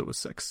floor because it was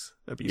 6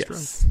 at Bistro.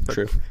 Yes,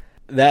 true.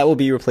 That will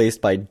be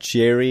replaced by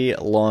Jerry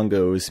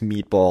Longo's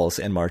Meatballs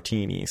and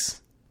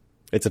Martinis.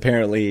 It's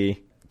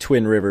apparently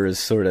Twin Rivers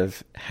sort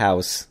of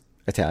house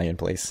Italian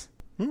place.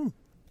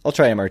 I'll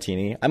try a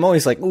martini. I'm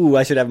always like, ooh,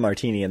 I should have a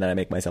martini, and then I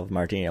make myself a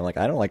martini. I'm like,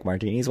 I don't like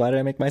martinis. Why did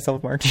I make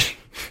myself a martini?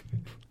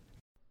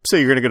 So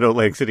you're going to go to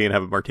Atlantic City and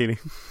have a martini?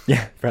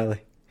 Yeah,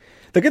 probably.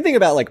 The good thing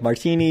about, like,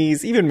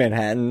 martinis, even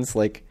Manhattans,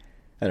 like,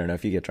 I don't know,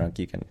 if you get drunk,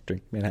 you can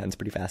drink Manhattans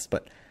pretty fast,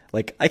 but,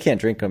 like, I can't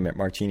drink a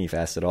martini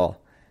fast at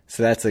all.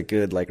 So that's a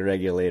good, like,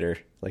 regulator.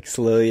 Like,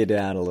 slow you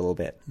down a little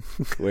bit.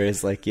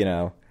 Whereas, like,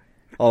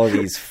 all of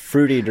these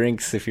fruity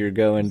drinks, if you're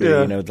going to,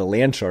 the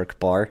Landshark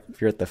bar,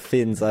 if you're at the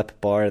Fins Up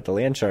bar at the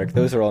Landshark,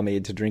 those are all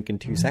made to drink in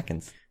 2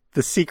 seconds.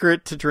 The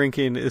secret to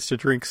drinking is to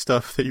drink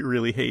stuff that you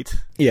really hate.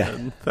 Yeah.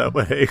 And that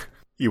way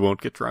you won't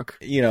get drunk.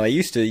 I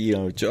used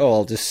to,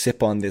 I'll just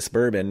sip on this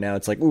bourbon. Now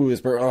it's like, ooh, this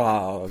bourbon,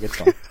 I'll get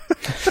drunk.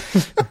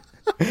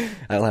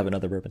 I'll have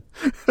another bourbon.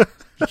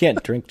 You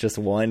can't drink just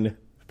one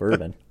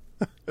bourbon.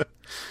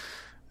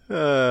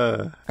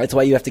 That's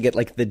why you have to get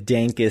like the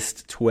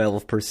dankest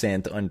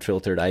 12%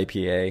 unfiltered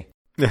IPA.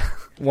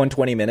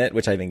 120 minute,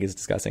 which I think is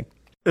disgusting.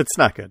 It's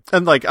not good.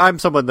 And like, I'm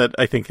someone that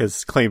I think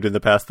has claimed in the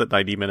past that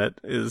 90 minute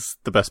is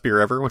the best beer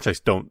ever, which I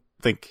don't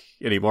think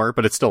anymore,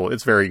 but it's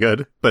very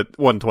good. But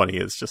 120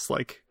 is just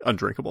like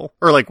undrinkable.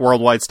 Or like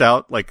Worldwide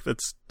Stout, like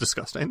that's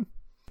disgusting.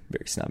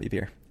 Very snobby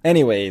beer.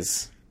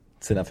 Anyways,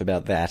 it's enough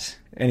about that.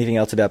 Anything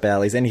else about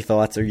Bally's? Any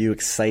thoughts? Are you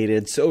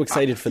excited? So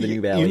excited for the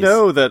new Bally's? You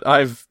know that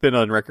I've been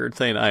on record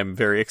saying I'm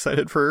very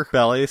excited for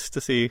Bally's to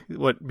see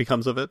what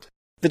becomes of it.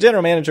 The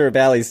general manager of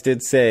Bally's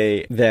did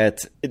say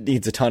that it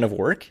needs a ton of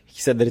work.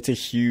 He said that it's a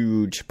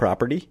huge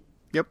property.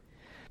 Yep.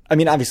 I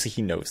mean, obviously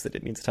he knows that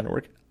it needs a ton of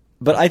work.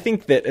 But I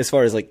think that as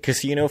far as like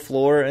casino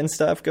floor and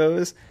stuff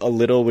goes, a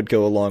little would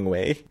go a long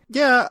way.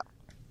 Yeah.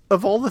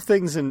 Of all the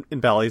things in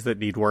Bally's that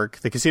need work,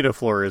 the casino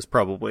floor is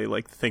probably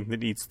like the thing that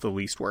needs the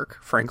least work,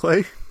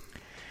 frankly.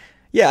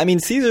 Yeah, I mean,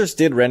 Caesars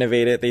did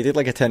renovate it. They did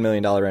like a $10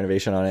 million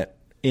renovation on it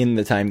in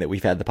the time that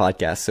we've had the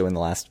podcast, so in the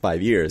last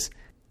 5 years.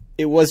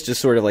 It was just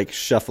sort of like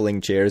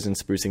shuffling chairs and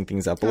sprucing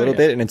things up a little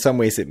bit, and in some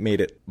ways it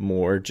made it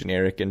more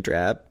generic and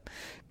drab.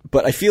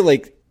 But I feel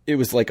like it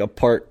was like a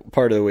part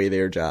of the way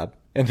their job,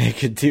 and they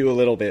could do a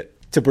little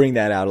bit to bring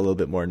that out a little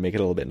bit more and make it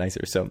a little bit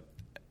nicer. So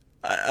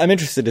I'm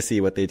interested to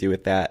see what they do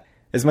with that.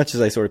 As much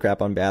as I sort of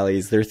crap on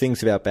Bally's, there are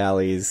things about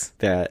Bally's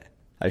that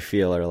I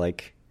feel are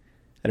like,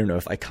 I don't know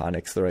if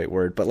iconic's the right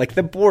word, but like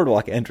the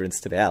boardwalk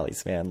entrance to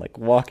Bally's, man, like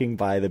walking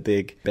by the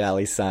big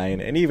Bally's sign.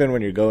 And even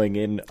when you're going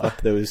in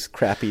up those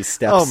crappy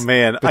steps. Oh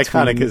man,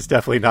 iconic is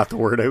definitely not the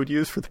word I would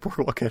use for the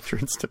boardwalk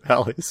entrance to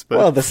Bally's. But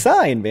well, the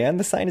sign, man,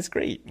 the sign is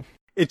great.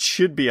 It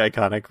should be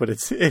iconic, but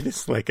it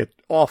is like an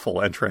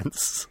awful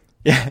entrance.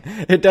 Yeah,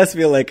 it does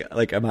feel like,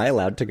 am I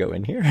allowed to go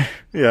in here?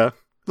 Yeah.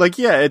 Like,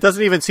 yeah, it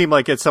doesn't even seem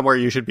like it's somewhere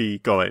you should be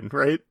going,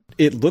 right?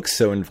 It looks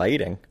so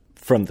inviting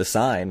from the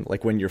sign,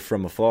 like when you're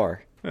from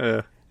afar.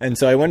 And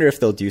so I wonder if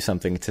they'll do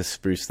something to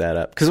spruce that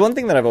up. Because one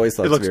thing that I've always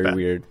thought is very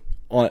weird,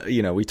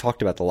 we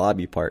talked about the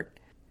lobby part.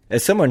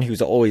 As someone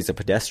who's always a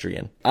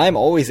pedestrian, I'm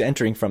always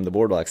entering from the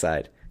boardwalk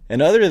side.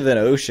 And other than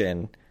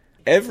Ocean,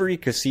 every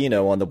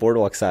casino on the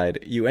boardwalk side,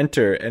 you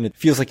enter and it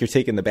feels like you're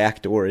taking the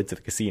back door into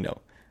the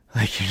casino.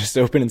 Like you're just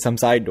opening some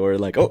side door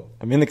like, oh,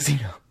 I'm in the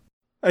casino.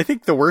 I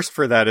think the worst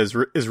for that is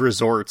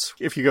resorts.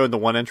 If you go in the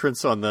one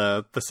entrance on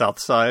the south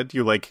side,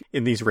 you're like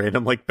in these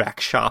random like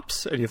back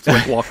shops and you have to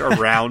like walk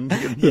around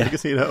in the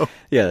casino.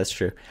 Yeah, that's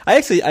true.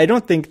 I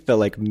don't think the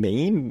like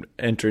main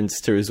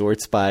entrance to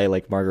resorts by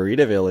like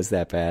Margaritaville is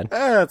that bad.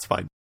 That's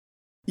fine.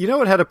 You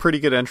know, it had a pretty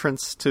good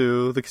entrance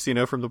to the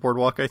casino from the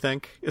boardwalk, I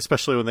think,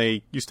 especially when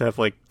they used to have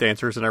like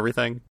dancers and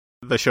everything.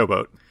 The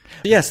Showboat.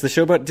 Yes, the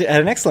Showboat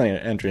had an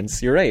excellent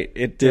entrance. You're right.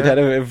 It did have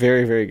a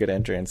very, very good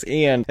entrance.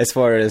 And as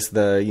far as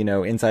the,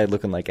 inside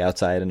looking like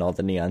outside and all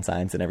the neon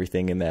signs and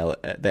everything in the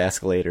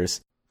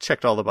escalators.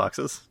 Checked all the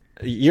boxes.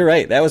 You're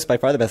right. That was by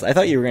far the best. I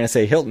thought you were going to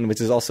say Hilton, which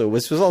was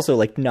also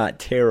like not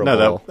terrible.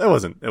 No, that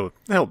wasn't.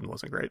 Hilton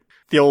wasn't great.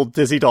 The old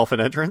Dizzy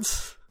Dolphin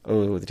entrance.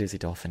 Oh, the Dizzy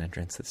Dolphin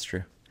entrance. That's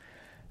true.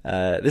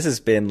 This has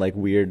been like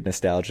weird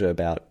nostalgia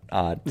about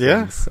odd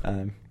things.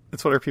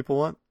 That's what our people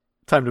want.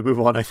 Time to move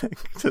on, I think,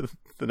 to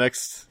the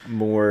next.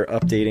 More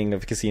updating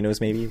of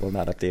casinos, maybe. Well,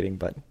 not updating,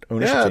 but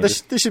ownership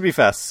changes. This should be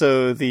fast.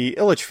 So the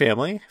Ilitch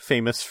family,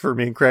 famous for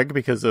me and Craig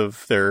because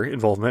of their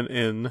involvement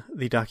in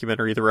the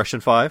documentary The Russian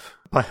Five,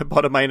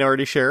 bought a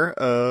minority share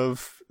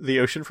of the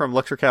Ocean from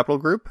Luxor Capital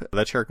Group.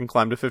 That share can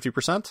climb to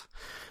 50%.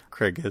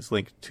 Craig has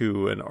linked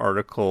to an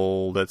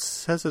article that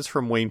says it's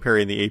from Wayne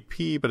Perry in the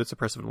AP, but it's a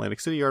Press of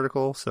Atlantic City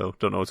article, so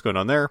don't know what's going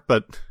on there,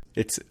 but...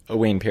 It's a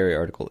Wayne Perry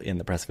article in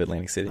the Press of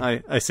Atlantic City.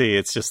 I see.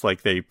 It's just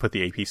like they put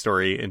the AP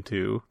story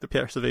into the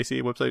Press of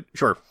AC website.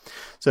 Sure.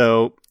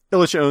 So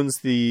Ilitch owns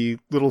the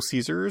Little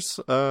Caesars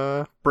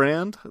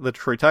brand, the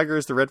Detroit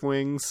Tigers, the Red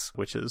Wings,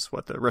 which is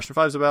what the Russian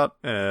Five's about,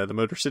 the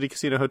Motor City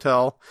Casino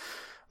Hotel.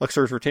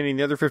 Luxor is retaining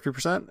the other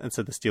 50% and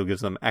said this deal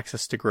gives them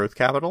access to growth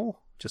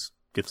capital, just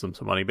gives them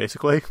some money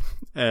basically.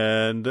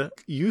 And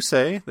you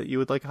say that you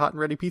would like a hot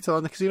and ready pizza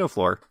on the casino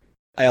floor.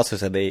 I also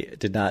said they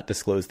did not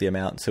disclose the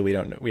amount, so we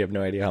don't know. We have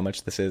no idea how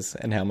much this is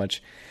and how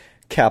much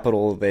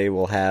capital they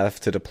will have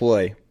to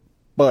deploy.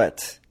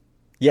 But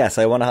yes,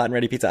 I want a hot and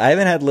ready pizza. I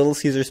haven't had Little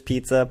Caesars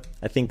pizza,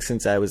 I think,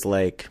 since I was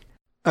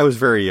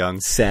very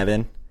young.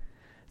 7.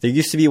 There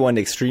used to be one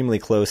extremely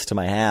close to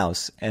my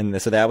house,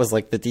 and so that was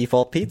like the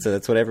default pizza.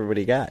 That's what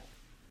everybody got.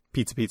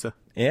 Pizza.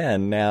 Yeah,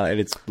 and now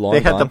it's long They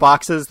had gone. the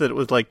boxes that it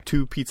was like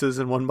 2 pizzas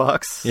in one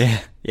box.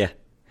 Yeah.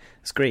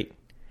 It's great.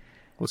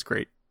 It was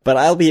great. But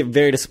I'll be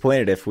very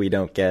disappointed if we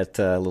don't get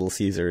Little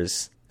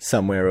Caesars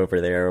somewhere over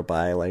there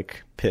by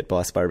like Pit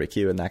Boss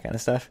Barbecue and that kind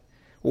of stuff,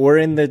 or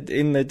in the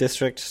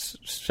district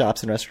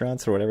shops and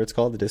restaurants or whatever it's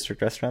called, the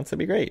district restaurants. That'd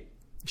be great.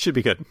 Should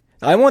be good.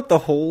 I want the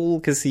whole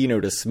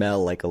casino to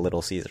smell like a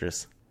Little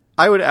Caesars.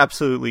 I would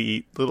absolutely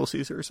eat Little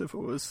Caesars if it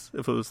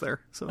was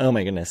there. So. Oh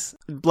my goodness!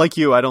 Like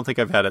you, I don't think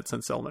I've had it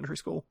since elementary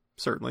school.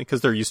 Certainly,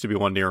 because there used to be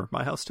one near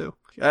my house too.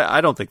 I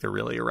don't think they're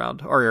really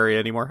around our area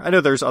anymore. I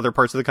know there's other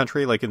parts of the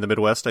country, like in the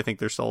Midwest. I think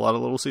there's still a lot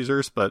of Little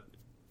Caesars, but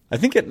I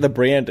think the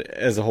brand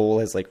as a whole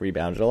has like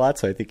rebounded a lot,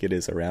 so I think it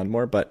is around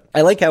more. But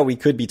I like how we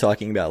could be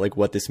talking about like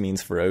what this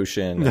means for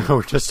Ocean. No,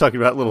 we're just talking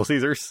about Little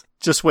Caesars.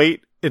 Just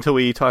wait until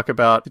we talk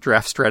about the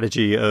draft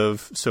strategy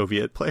of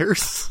Soviet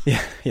players.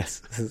 Yeah.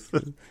 Yes.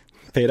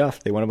 Paid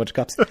off. They won a bunch of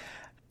cups.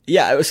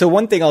 Yeah. So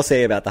one thing I'll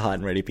say about the hot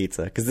and ready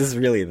pizza, because this is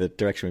really the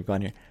direction we've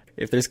gone here.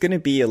 If there's going to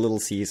be a Little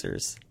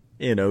Caesars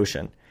in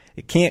Ocean,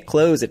 It can't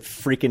close at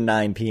freaking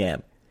 9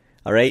 p.m.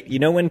 All right? You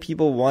know when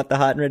people want the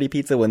hot and ready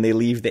pizza? When they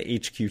leave the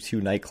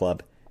HQ2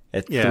 nightclub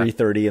at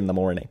 3:30 in the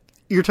morning.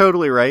 You're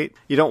totally right.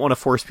 You don't want to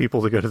force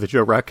people to go to the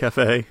Joe Rock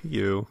Cafe.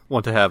 You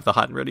want to have the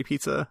hot and ready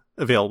pizza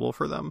available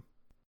for them.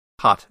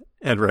 Hot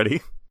and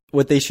ready.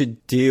 What they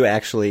should do,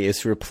 actually,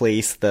 is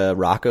replace the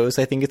Rocco's,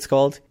 I think it's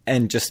called,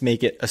 and just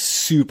make it a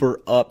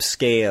super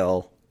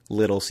upscale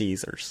Little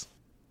Caesars.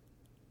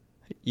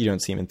 You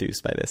don't seem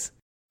enthused by this.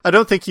 I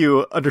don't think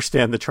you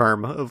understand the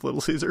charm of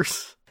Little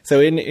Caesars. So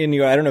in New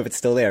York, I don't know if it's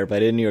still there,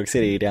 but in New York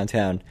City,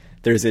 downtown,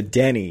 there's a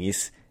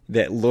Denny's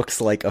that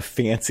looks like a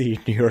fancy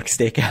New York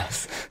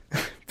steakhouse.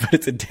 But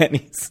it's a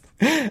Denny's.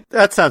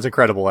 That sounds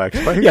incredible,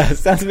 actually. Yeah, it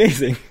sounds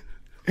amazing.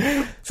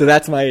 So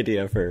that's my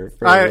idea for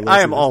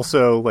I am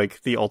also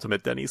like the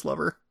ultimate Denny's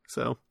lover.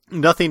 So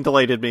nothing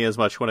delighted me as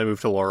much when I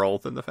moved to Laurel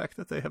than the fact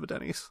that they have a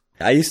Denny's.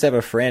 I used to have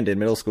a friend in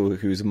middle school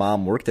whose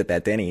mom worked at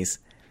that Denny's.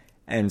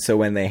 And so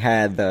when they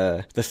had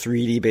the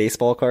 3D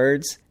baseball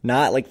cards,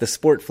 not like the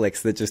Sport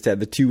Flicks that just had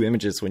the 2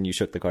 images when you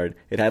shook the card,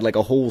 it had like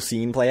a whole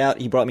scene play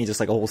out. He brought me just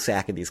like a whole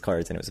sack of these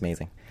cards, and it was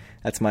amazing.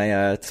 That's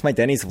my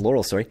Denny's of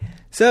Laurel story.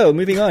 So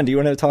moving on, do you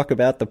want to talk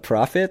about the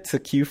profit to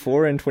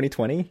Q4 in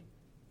 2020?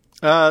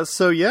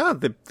 So yeah,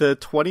 the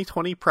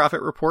 2020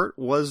 profit report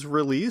was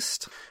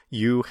released.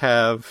 You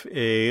have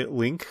a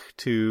link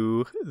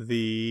to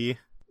the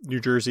New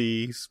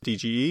Jersey's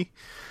DGE.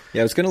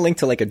 Yeah, I was going to link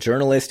to like a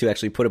journalist who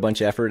actually put a bunch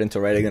of effort into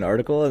writing an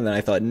article, and then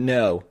I thought,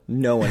 no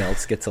one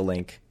else gets a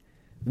link.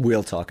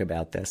 We'll talk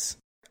about this.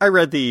 I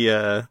read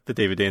the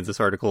David Danzis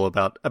article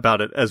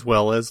about it as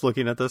well as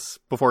looking at this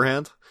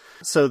beforehand.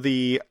 So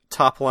the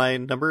top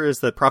line number is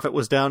that profit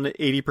was down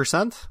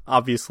 80%.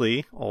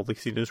 Obviously, all the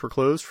casinos were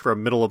closed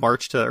from middle of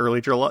March to early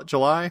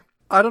July.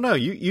 I don't know.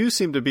 You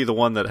seem to be the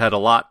one that had a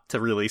lot to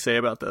really say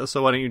about this,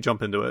 so why don't you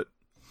jump into it?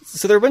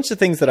 So there are a bunch of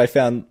things that I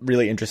found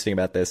really interesting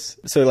about this.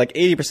 So like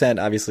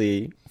 80%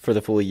 obviously for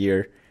the full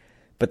year,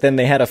 but then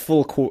they had a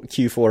full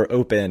Q4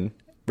 open.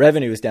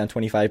 Revenue was down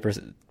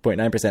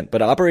 25.9%,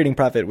 but operating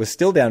profit was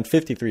still down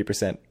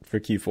 53% for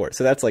Q4.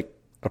 So that's like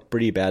a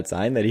pretty bad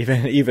sign that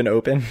even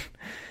open,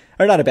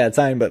 or not a bad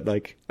sign, but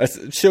like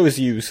it shows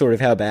you sort of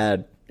how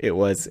bad it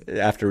was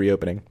after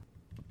reopening.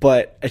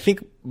 But I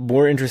think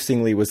more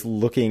interestingly was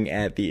looking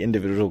at the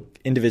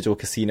individual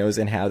casinos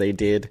and how they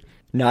did,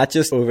 not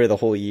just over the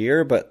whole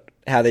year, but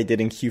how they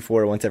did in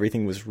Q4 once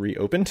everything was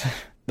reopened.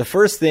 The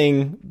first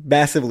thing,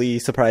 massively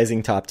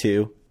surprising top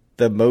 2,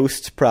 the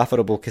most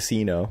profitable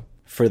casino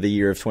for the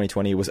year of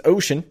 2020 was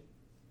Ocean,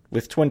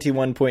 with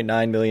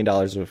 $21.9 million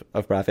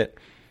of profit.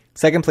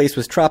 Second place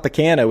was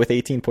Tropicana with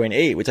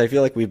 18.8, which I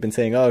feel like we've been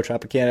saying, oh,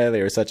 Tropicana,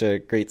 they were such a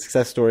great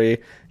success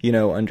story,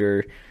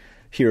 under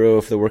hero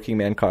of the working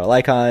man Carl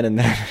Icahn, and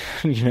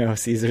then,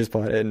 Caesars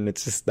bought it, and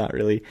it's just not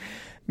really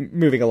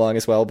moving along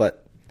as well,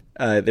 but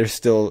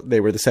they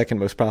were the second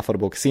most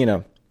profitable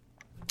casino.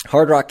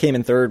 Hard Rock came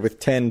in third with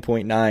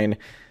 $10.9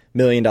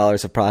 million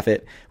of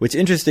profit, which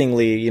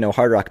interestingly,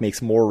 Hard Rock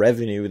makes more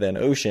revenue than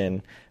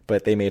Ocean,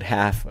 but they made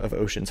half of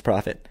Ocean's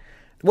profit.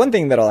 One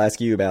thing that I'll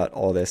ask you about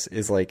all this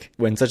is like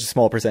when such a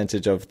small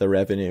percentage of the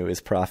revenue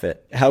is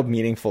profit, how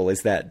meaningful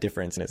is that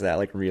difference? And is that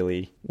like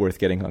really worth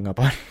getting hung up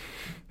on?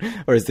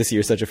 Or is this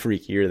year such a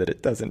freak year that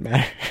it doesn't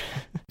matter?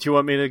 Do you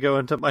want me to go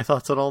into my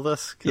thoughts on all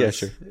this? Yeah,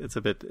 sure. It's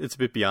a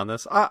bit beyond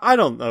this. I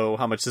don't know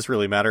how much this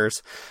really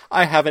matters.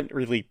 I haven't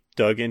really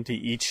dug into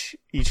each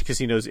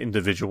casino's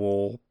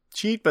individual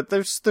sheet, but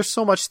there's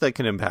so much that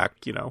can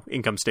impact,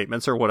 income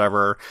statements or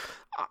whatever.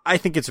 I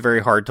think it's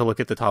very hard to look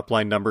at the top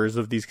line numbers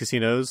of these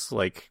casinos.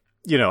 Like,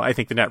 I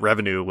think the net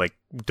revenue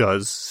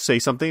does say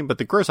something, but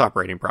the gross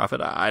operating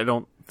profit, I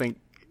don't think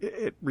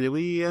it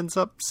really ends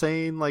up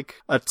saying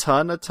a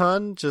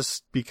ton,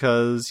 just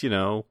because,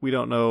 we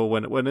don't know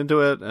when it went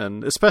into it.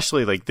 And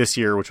especially this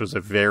year, which was a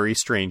very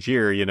strange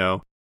year,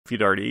 if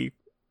you'd already,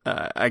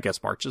 I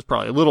guess March is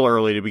probably a little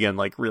early to begin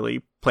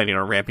really planning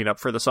on ramping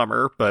up for the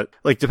summer, but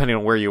depending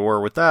on where you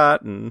were with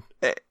that, and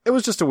it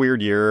was just a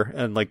weird year.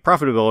 And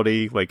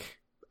profitability,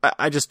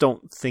 I just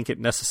don't think it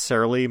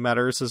necessarily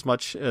matters as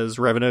much as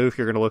revenue if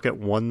you're going to look at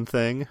one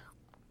thing.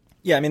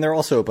 Yeah, I mean, there are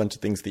also a bunch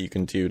of things that you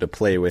can do to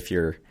play with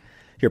your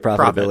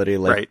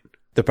profitability, right.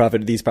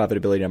 These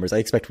profitability numbers. I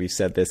expect we've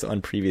said this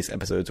on previous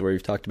episodes where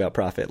we've talked about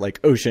profit.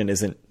 Ocean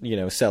isn't,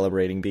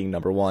 celebrating being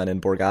number one,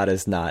 and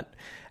Borgata's not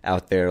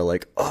out there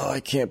oh, I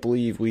can't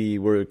believe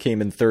we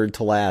came in third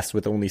to last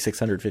with only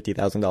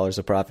 $650,000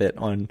 of profit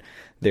on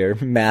their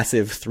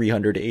massive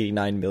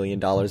 $389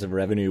 million of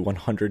revenue,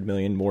 $100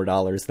 million more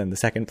dollars than the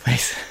second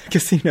place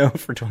casino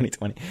for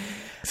 2020.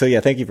 So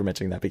yeah, thank you for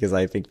mentioning that, because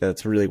I think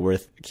that's really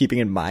worth keeping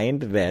in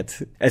mind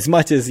that as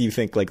much as you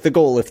think the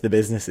goal of the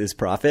business is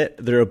profit,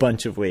 there are a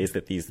bunch of ways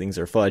that these things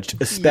are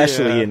fudged,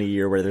 especially in a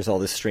year where there's all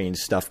this strange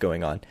stuff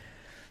going on.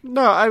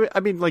 No,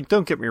 I mean,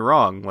 don't get me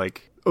wrong.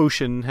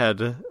 Ocean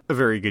had a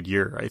very good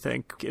year, I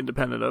think,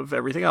 independent of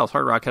everything else.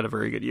 Hard Rock had a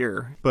very good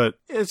year, but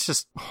it's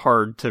just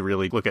hard to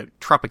really look at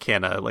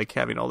Tropicana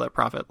having all that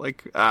profit.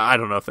 I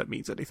don't know if that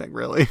means anything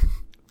really.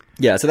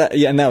 Yeah,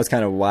 and that was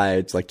kind of why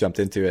I jumped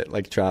into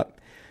it. Trop,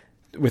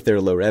 with their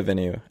low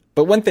revenue,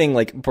 But one thing,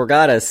 like,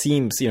 Borgata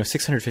seems,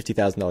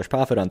 $650,000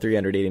 profit on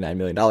 $389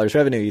 million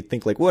revenue. You'd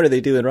think, like, what are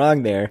they doing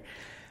wrong there?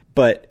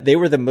 But they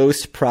were the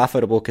most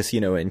profitable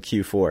casino in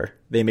Q4.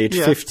 They made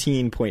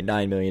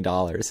 $15.9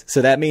 million.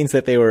 So that means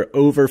that they were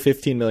over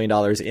 $15 million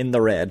in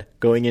the red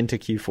going into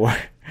Q4,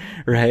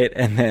 right?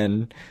 And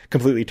then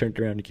completely turned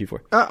around in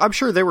Q4. I'm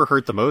sure they were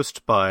hurt the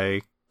most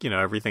by,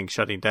 everything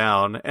shutting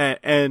down.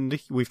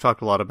 And we've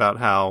talked a lot about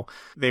how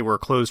they were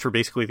closed for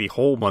basically the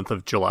whole month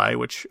of July,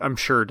 which I'm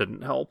sure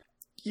didn't help.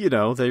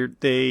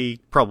 They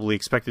probably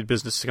expected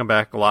business to come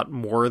back a lot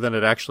more than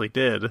it actually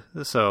did.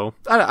 So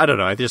I don't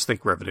know. I just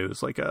think revenue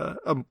is like a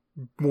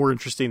more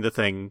interesting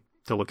thing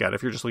to look at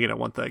if you're just looking at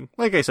one thing.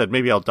 Like I said,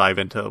 maybe I'll dive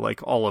into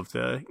like all of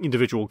the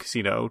individual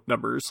casino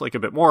numbers like a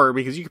bit more,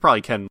 because you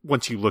probably can,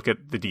 once you look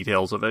at the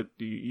details of it,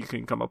 you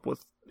can come up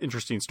with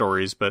interesting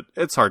stories, but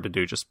it's hard to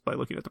do just by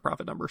looking at the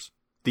profit numbers,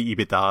 the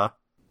EBITDA.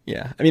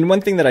 Yeah. I mean,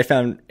 one thing that I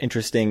found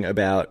interesting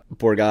about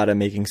Borgata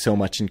making so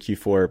much in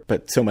Q4,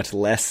 but so much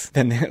less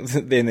than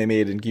they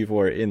made in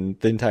Q4 in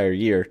the entire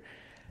year,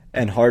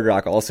 and Hard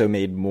Rock also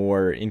made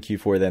more in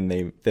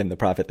Q4 than the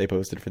profit they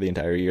posted for the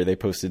entire year. They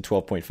posted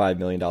 $12.5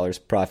 million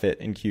profit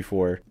in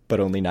Q4,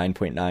 but only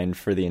 9.9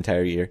 for the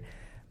entire year.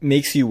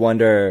 Makes you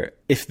wonder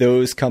if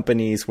those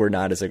companies were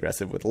not as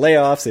aggressive with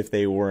layoffs, if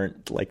they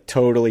weren't like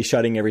totally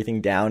shutting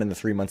everything down in the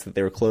 3 months that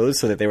they were closed,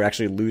 so that they were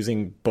actually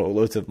losing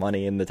boatloads of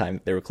money in the time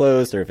that they were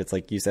closed, or if it's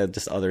like you said,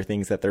 just other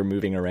things that they're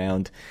moving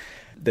around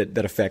that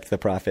affect the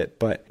profit.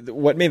 But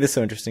what made this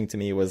so interesting to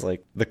me was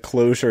like the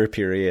closure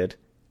period,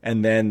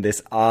 and then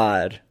this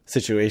odd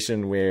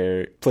situation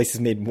where places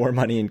made more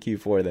money in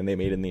Q4 than they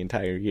made in the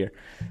entire year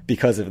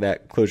because of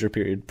that closure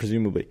period,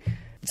 presumably.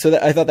 So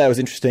I thought that was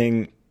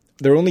interesting.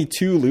 There are only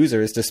two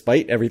losers,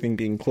 despite everything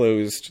being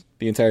closed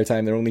the entire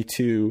time. There are only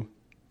two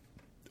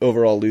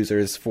overall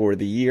losers for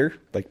the year,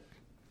 like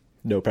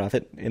no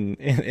profit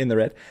in the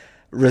red.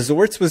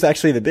 Resorts was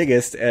actually the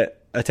biggest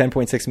at a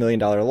 $10.6 million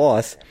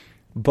loss,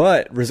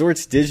 but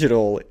Resorts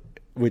Digital,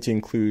 which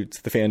includes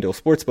the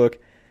FanDuel Sportsbook,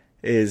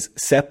 is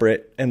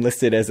separate and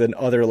listed as an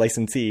other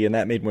licensee, and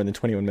that made more than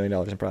 $21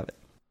 million in profit.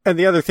 And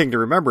the other thing to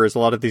remember is a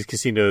lot of these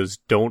casinos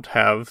don't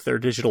have their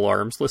digital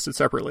arms listed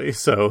separately,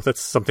 so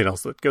that's something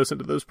else that goes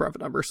into those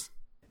profit numbers.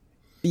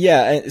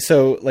 Yeah,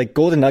 so like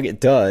Golden Nugget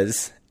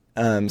does,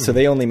 so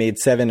they only made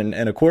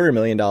 $7.25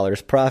 million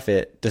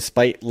profit,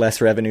 despite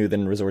less revenue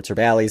than Resorts or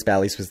Bally's.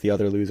 Bally's was the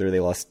other loser. They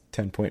lost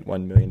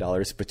 $10.1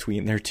 million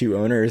between their two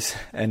owners,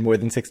 and more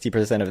than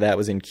 60% of that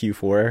was in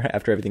Q4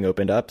 after everything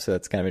opened up, so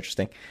that's kind of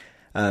interesting.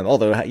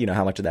 Although,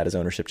 how much of that is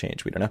ownership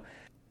change, we don't know.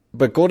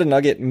 But Golden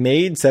Nugget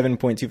made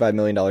 $7.25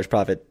 million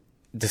profit,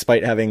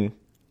 despite having,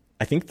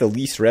 I think, the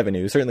least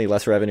revenue, certainly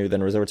less revenue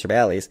than Resorts or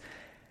Bally's.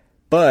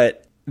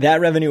 But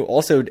that revenue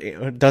also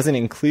doesn't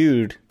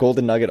include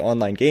Golden Nugget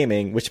Online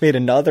Gaming, which made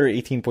another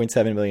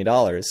 $18.7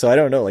 million. So I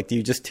don't know, like, do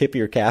you just tip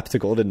your cap to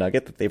Golden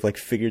Nugget that they've, like,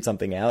 figured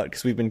something out?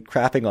 Because we've been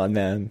crapping on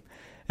them,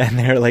 and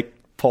they're, like,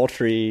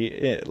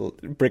 paltry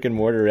brick and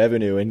mortar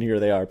revenue, and here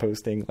they are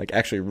posting, like,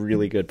 actually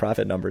really good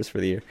profit numbers for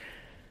the year.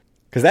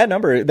 Because that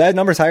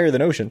number's higher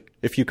than Ocean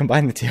if you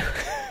combine the two.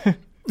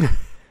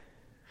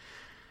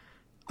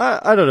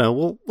 I don't know.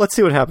 Well, let's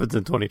see what happens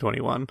in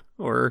 2021.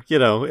 Or,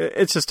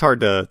 it's just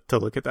hard to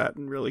look at that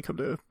and really come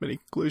to many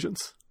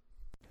conclusions.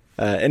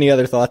 Any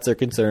other thoughts or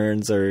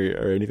concerns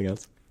or anything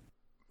else?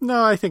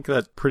 No, I think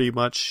that pretty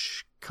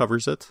much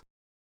covers it.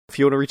 If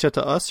you want to reach out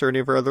to us or any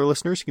of our other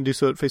listeners, you can do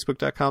so at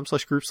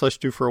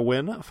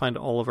facebook.com/group/doforwin. Find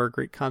all of our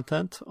great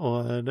content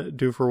on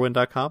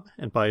doforwin.com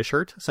and buy a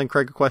shirt. Send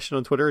Craig a question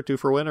on Twitter at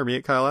doforwin or me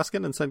at Kyle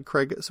Askin, and send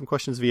Craig some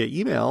questions via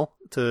email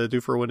to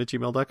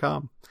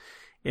doforwin@gmail.com.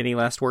 Any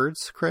last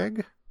words,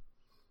 Craig?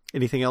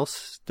 Anything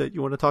else that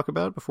you want to talk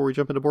about before we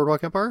jump into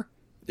Boardwalk Empire?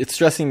 It's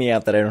stressing me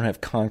out that I don't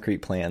have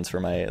concrete plans for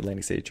my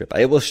Atlantic City trip.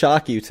 It will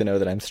shock you to know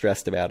that I'm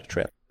stressed about a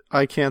trip.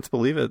 I can't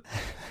believe it.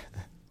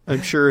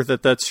 I'm sure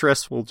that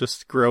stress will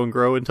just grow and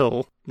grow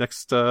until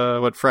next,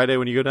 Friday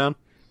when you go down?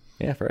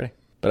 Yeah, Friday.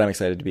 But I'm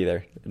excited to be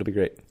there. It'll be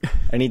great.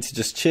 I need to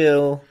just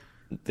chill,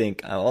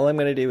 think all I'm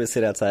going to do is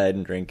sit outside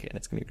and drink, and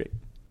it's going to be great.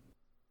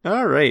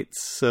 All right.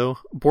 So,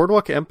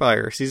 Boardwalk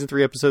Empire, Season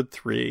 3, Episode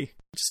 3.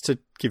 Just to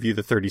give you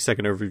the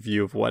 30-second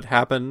overview of what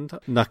happened,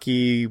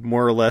 Nucky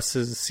more or less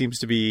seems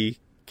to be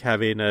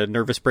having a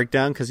nervous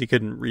breakdown because he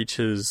couldn't reach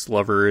his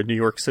lover in New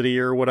York City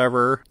or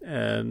whatever,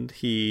 and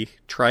he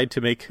tried to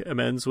make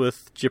amends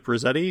with Gyp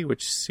Rosetti,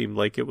 which seemed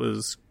like it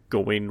was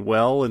going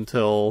well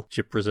until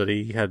Gyp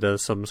Rosetti had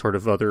some sort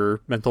of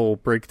other mental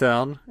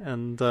breakdown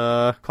and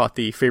caught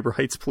the Faber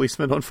Heights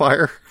policeman on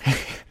fire.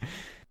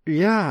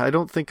 Yeah, I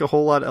don't think a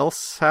whole lot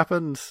else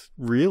happened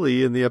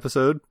really in the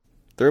episode.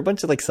 There are a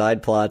bunch of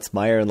side plots.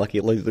 Meyer and Lucky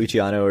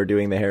Luciano are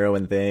doing the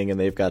heroin thing, and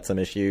they've got some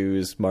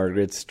issues.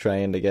 Margaret's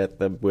trying to get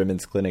the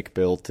women's clinic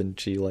built, and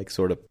she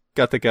sort of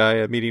got the guy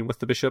a meeting with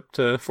the bishop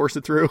to force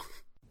it through.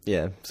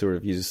 Yeah, sort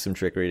of uses some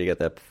trickery to get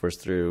that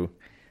forced through.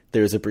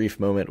 There was a brief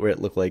moment where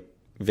it looked like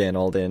Van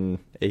Alden,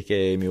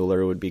 aka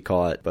Mueller, would be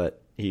caught,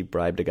 but he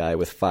bribed a guy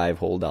with $5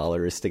 whole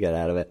to get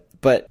out of it.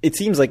 But it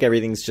seems like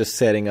everything's just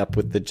setting up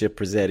with the Gyp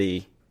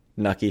Rosetti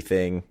Nucky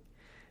thing,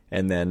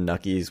 and then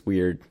Nucky's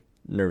weird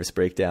nervous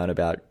breakdown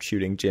about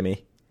shooting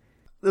Jimmy.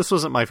 This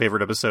wasn't my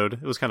favorite episode.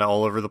 It was kind of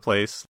all over the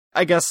place.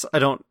 I guess I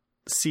don't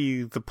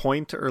see the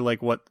point or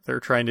like what they're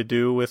trying to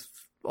do with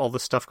all the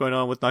stuff going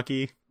on with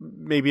Nucky.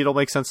 Maybe it'll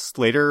make sense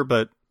later,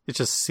 but it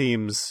just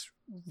seems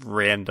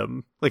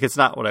random. Like, it's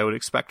not what I would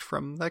expect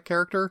from that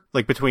character.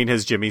 Like, between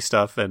his Jimmy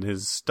stuff and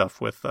his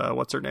stuff with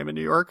what's her name in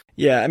New York.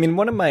 Yeah, I mean,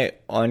 one of my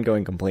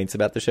ongoing complaints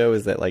about the show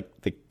is that, like,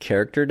 the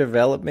character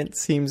development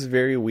seems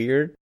very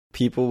weird.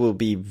 People will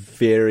be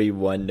very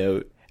one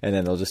note, and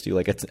then they'll just do,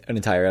 like, an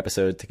entire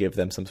episode to give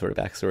them some sort of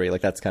backstory.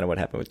 Like, that's kind of what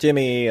happened with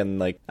Jimmy, and,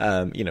 like,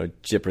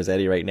 Gyp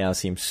Rossetti right now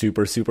seems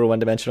super, super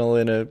one-dimensional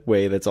in a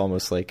way that's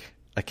almost like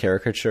a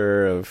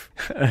caricature of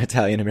an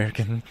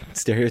Italian-American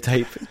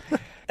stereotype.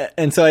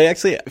 And so I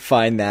actually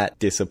find that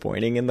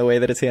disappointing in the way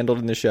that it's handled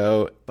in the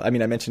show. I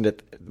mean, I mentioned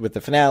it with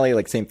the finale,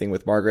 like, same thing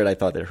with Margaret. I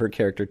thought that her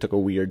character took a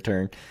weird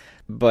turn.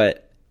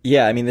 But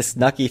yeah, I mean, this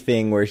Nucky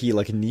thing where he,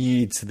 like,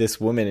 needs this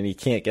woman and he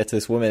can't get to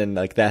this woman, and,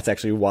 like, that's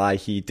actually why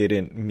he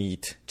didn't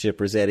meet Gyp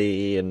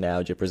Rossetti, and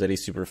now Gyp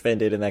Rossetti's super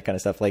offended and that kind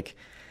of stuff. Like,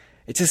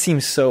 it just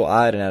seems so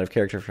odd and out of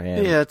character for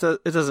him. Yeah,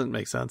 it doesn't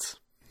make sense.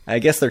 I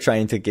guess they're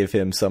trying to give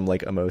him some,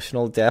 like,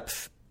 emotional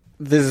depth.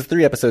 There's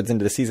 3 episodes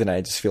into the season.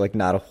 I just feel like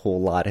not a whole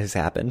lot has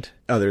happened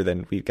other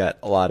than we've got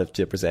a lot of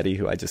Gyp Rossetti,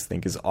 who I just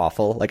think is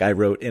awful. Like, I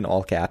wrote in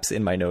all caps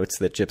in my notes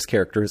that Gyp's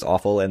character is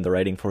awful and the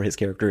writing for his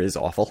character is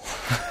awful.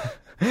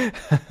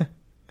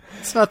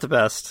 It's not the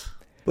best.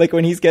 Like,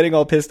 when he's getting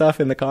all pissed off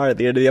in the car at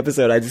the end of the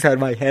episode, I just had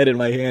my head in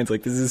my hands.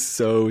 Like, this is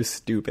so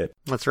stupid.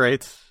 That's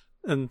right.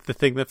 And the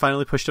thing that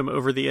finally pushed him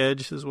over the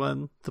edge is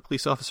when the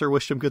police officer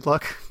wished him good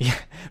luck. Yeah,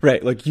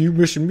 right. Like, you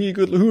wishing me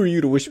good luck? Who are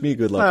you to wish me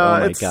good luck?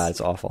 Oh my God,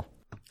 it's awful.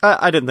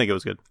 I didn't think it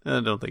was good.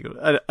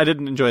 I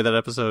didn't enjoy that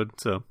episode,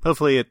 so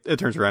hopefully it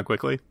turns around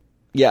quickly.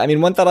 Yeah, I mean,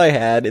 one thought I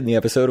had in the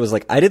episode was,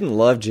 like, I didn't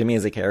love Jimmy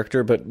as a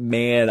character, but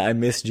man, I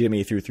miss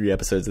Jimmy through 3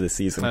 episodes of this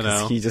season. I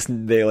know. He was,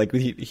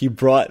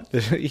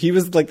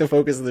 like, the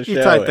focus of the show.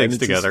 He tied things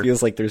and it together. Just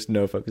feels like there's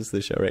no focus of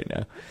the show right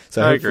now.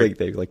 So I hopefully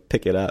agree. they, like,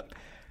 pick it up.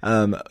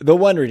 The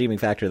one redeeming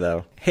factor,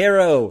 though,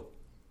 Harrow.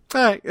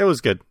 It was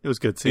good. It was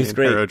good seeing It's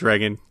great. Harrow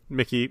dragging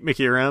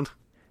Mickey around.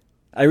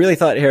 I really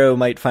thought Harrow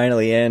might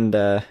finally end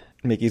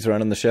Mickey's run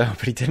on the show,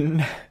 but he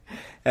didn't.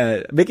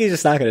 Mickey's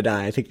just not going to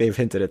die. I think they've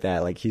hinted at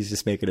that. Like, he's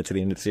just making it to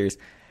the end of the series.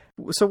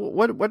 So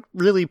what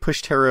really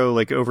pushed Harrow,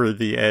 like, over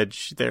the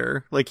edge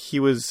there? Like, he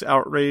was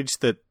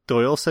outraged that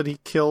Doyle said he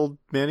killed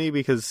Manny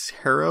because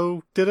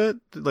Harrow did it?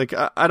 Like,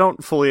 I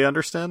don't fully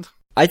understand.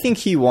 I think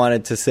he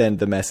wanted to send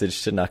the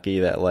message to Nucky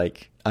that,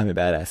 like, I'm a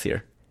badass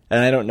here. And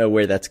I don't know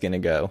where that's going to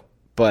go.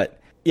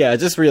 But yeah,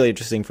 just really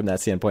interesting from that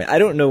standpoint. I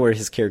don't know where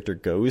his character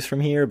goes from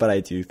here, but I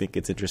do think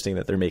it's interesting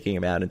that they're making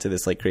him out into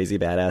this, like, crazy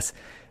badass,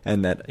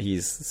 and that he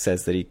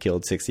says that he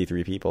killed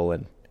 63 people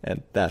and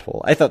that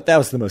whole... I thought that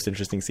was the most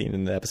interesting scene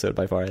in the episode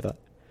by far, I thought.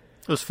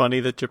 It was funny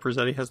that Gyp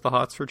Rossetti has the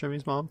hots for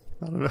Jimmy's mom.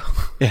 I don't know.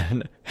 Yeah,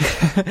 no.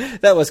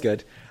 That was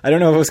good. I don't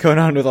know what was going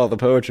on with all the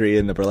poetry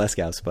in the burlesque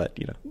house, but,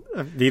 you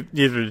know.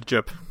 Neither did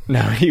Gyp.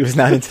 No, he was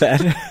not into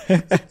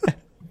that.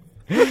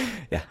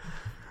 Yeah.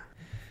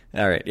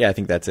 All right. Yeah, I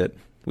think that's it.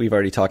 We've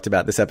already talked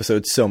about this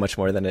episode so much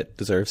more than it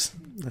deserves.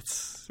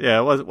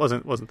 It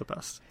wasn't the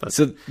best. But.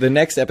 So the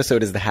next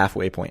episode is the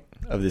halfway point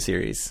of the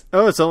series.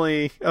 Oh, it's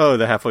only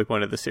the halfway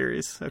point of the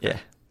series. Okay. Yeah.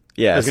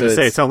 Yeah. I was going to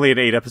say it's only an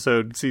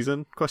 8-episode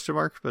season, ?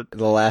 But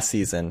the last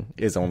season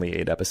is only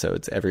 8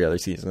 episodes. Every other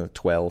season is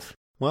 12.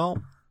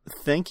 Well,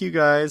 thank you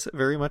guys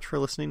very much for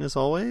listening as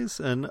always,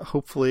 and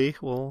hopefully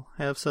we'll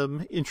have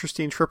some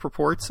interesting trip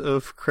reports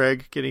of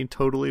Craig getting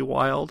totally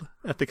wild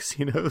at the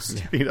casinos,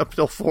 being up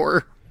till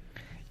 4.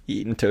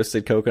 Eating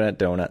toasted coconut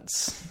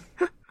donuts.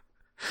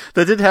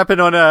 That did happen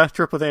on a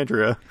trip with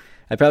Andrea.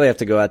 I'd probably have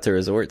to go out to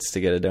resorts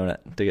to get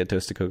a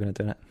toasted coconut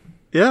donut.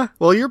 Yeah,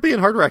 well, you're being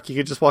Hard Rock. You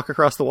could just walk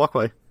across the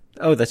walkway.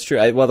 Oh, that's true.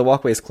 Well, the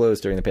walkway is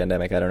closed during the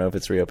pandemic. I don't know if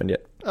it's reopened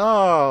yet.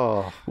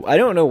 Oh. I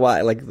don't know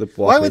why. Like, the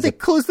Why would they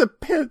close the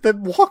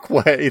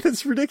walkway?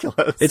 That's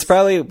ridiculous. It's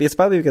probably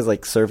because,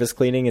 like, surface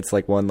cleaning, it's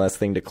like one less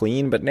thing to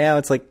clean. But now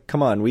it's like,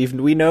 come on, we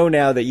know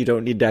now that you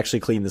don't need to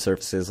actually clean the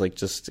surfaces. Like,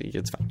 just,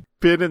 it's fine.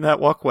 Been in that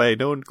walkway.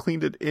 No one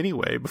cleaned it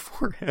anyway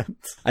beforehand.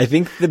 I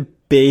think the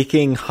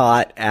baking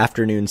hot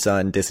afternoon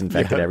sun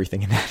disinfected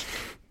everything in that.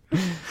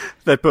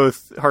 That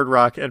both Hard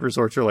Rock and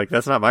resorts are like,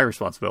 that's not my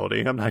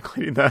responsibility. I'm not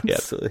cleaning that. Yeah,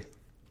 absolutely.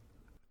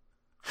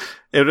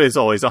 It is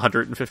always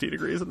 150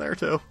 degrees in there,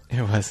 too.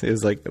 It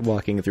was like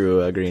walking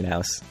through a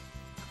greenhouse.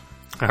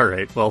 All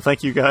right. Well,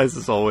 thank you guys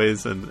as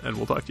always, and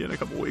we'll talk to you in a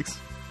couple weeks.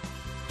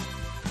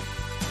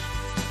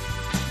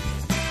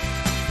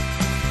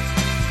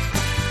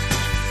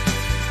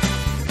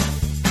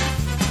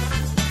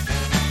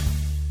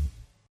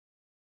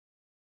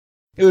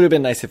 It would have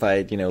been nice if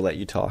I, let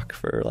you talk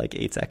for like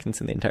 8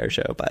 seconds in the entire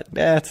show, but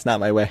it's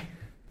not my way.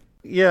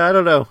 Yeah, I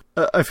don't know.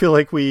 I feel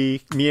like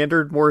we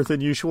meandered more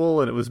than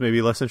usual, and it was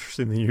maybe less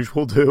interesting than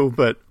usual too,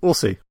 but we'll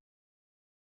see.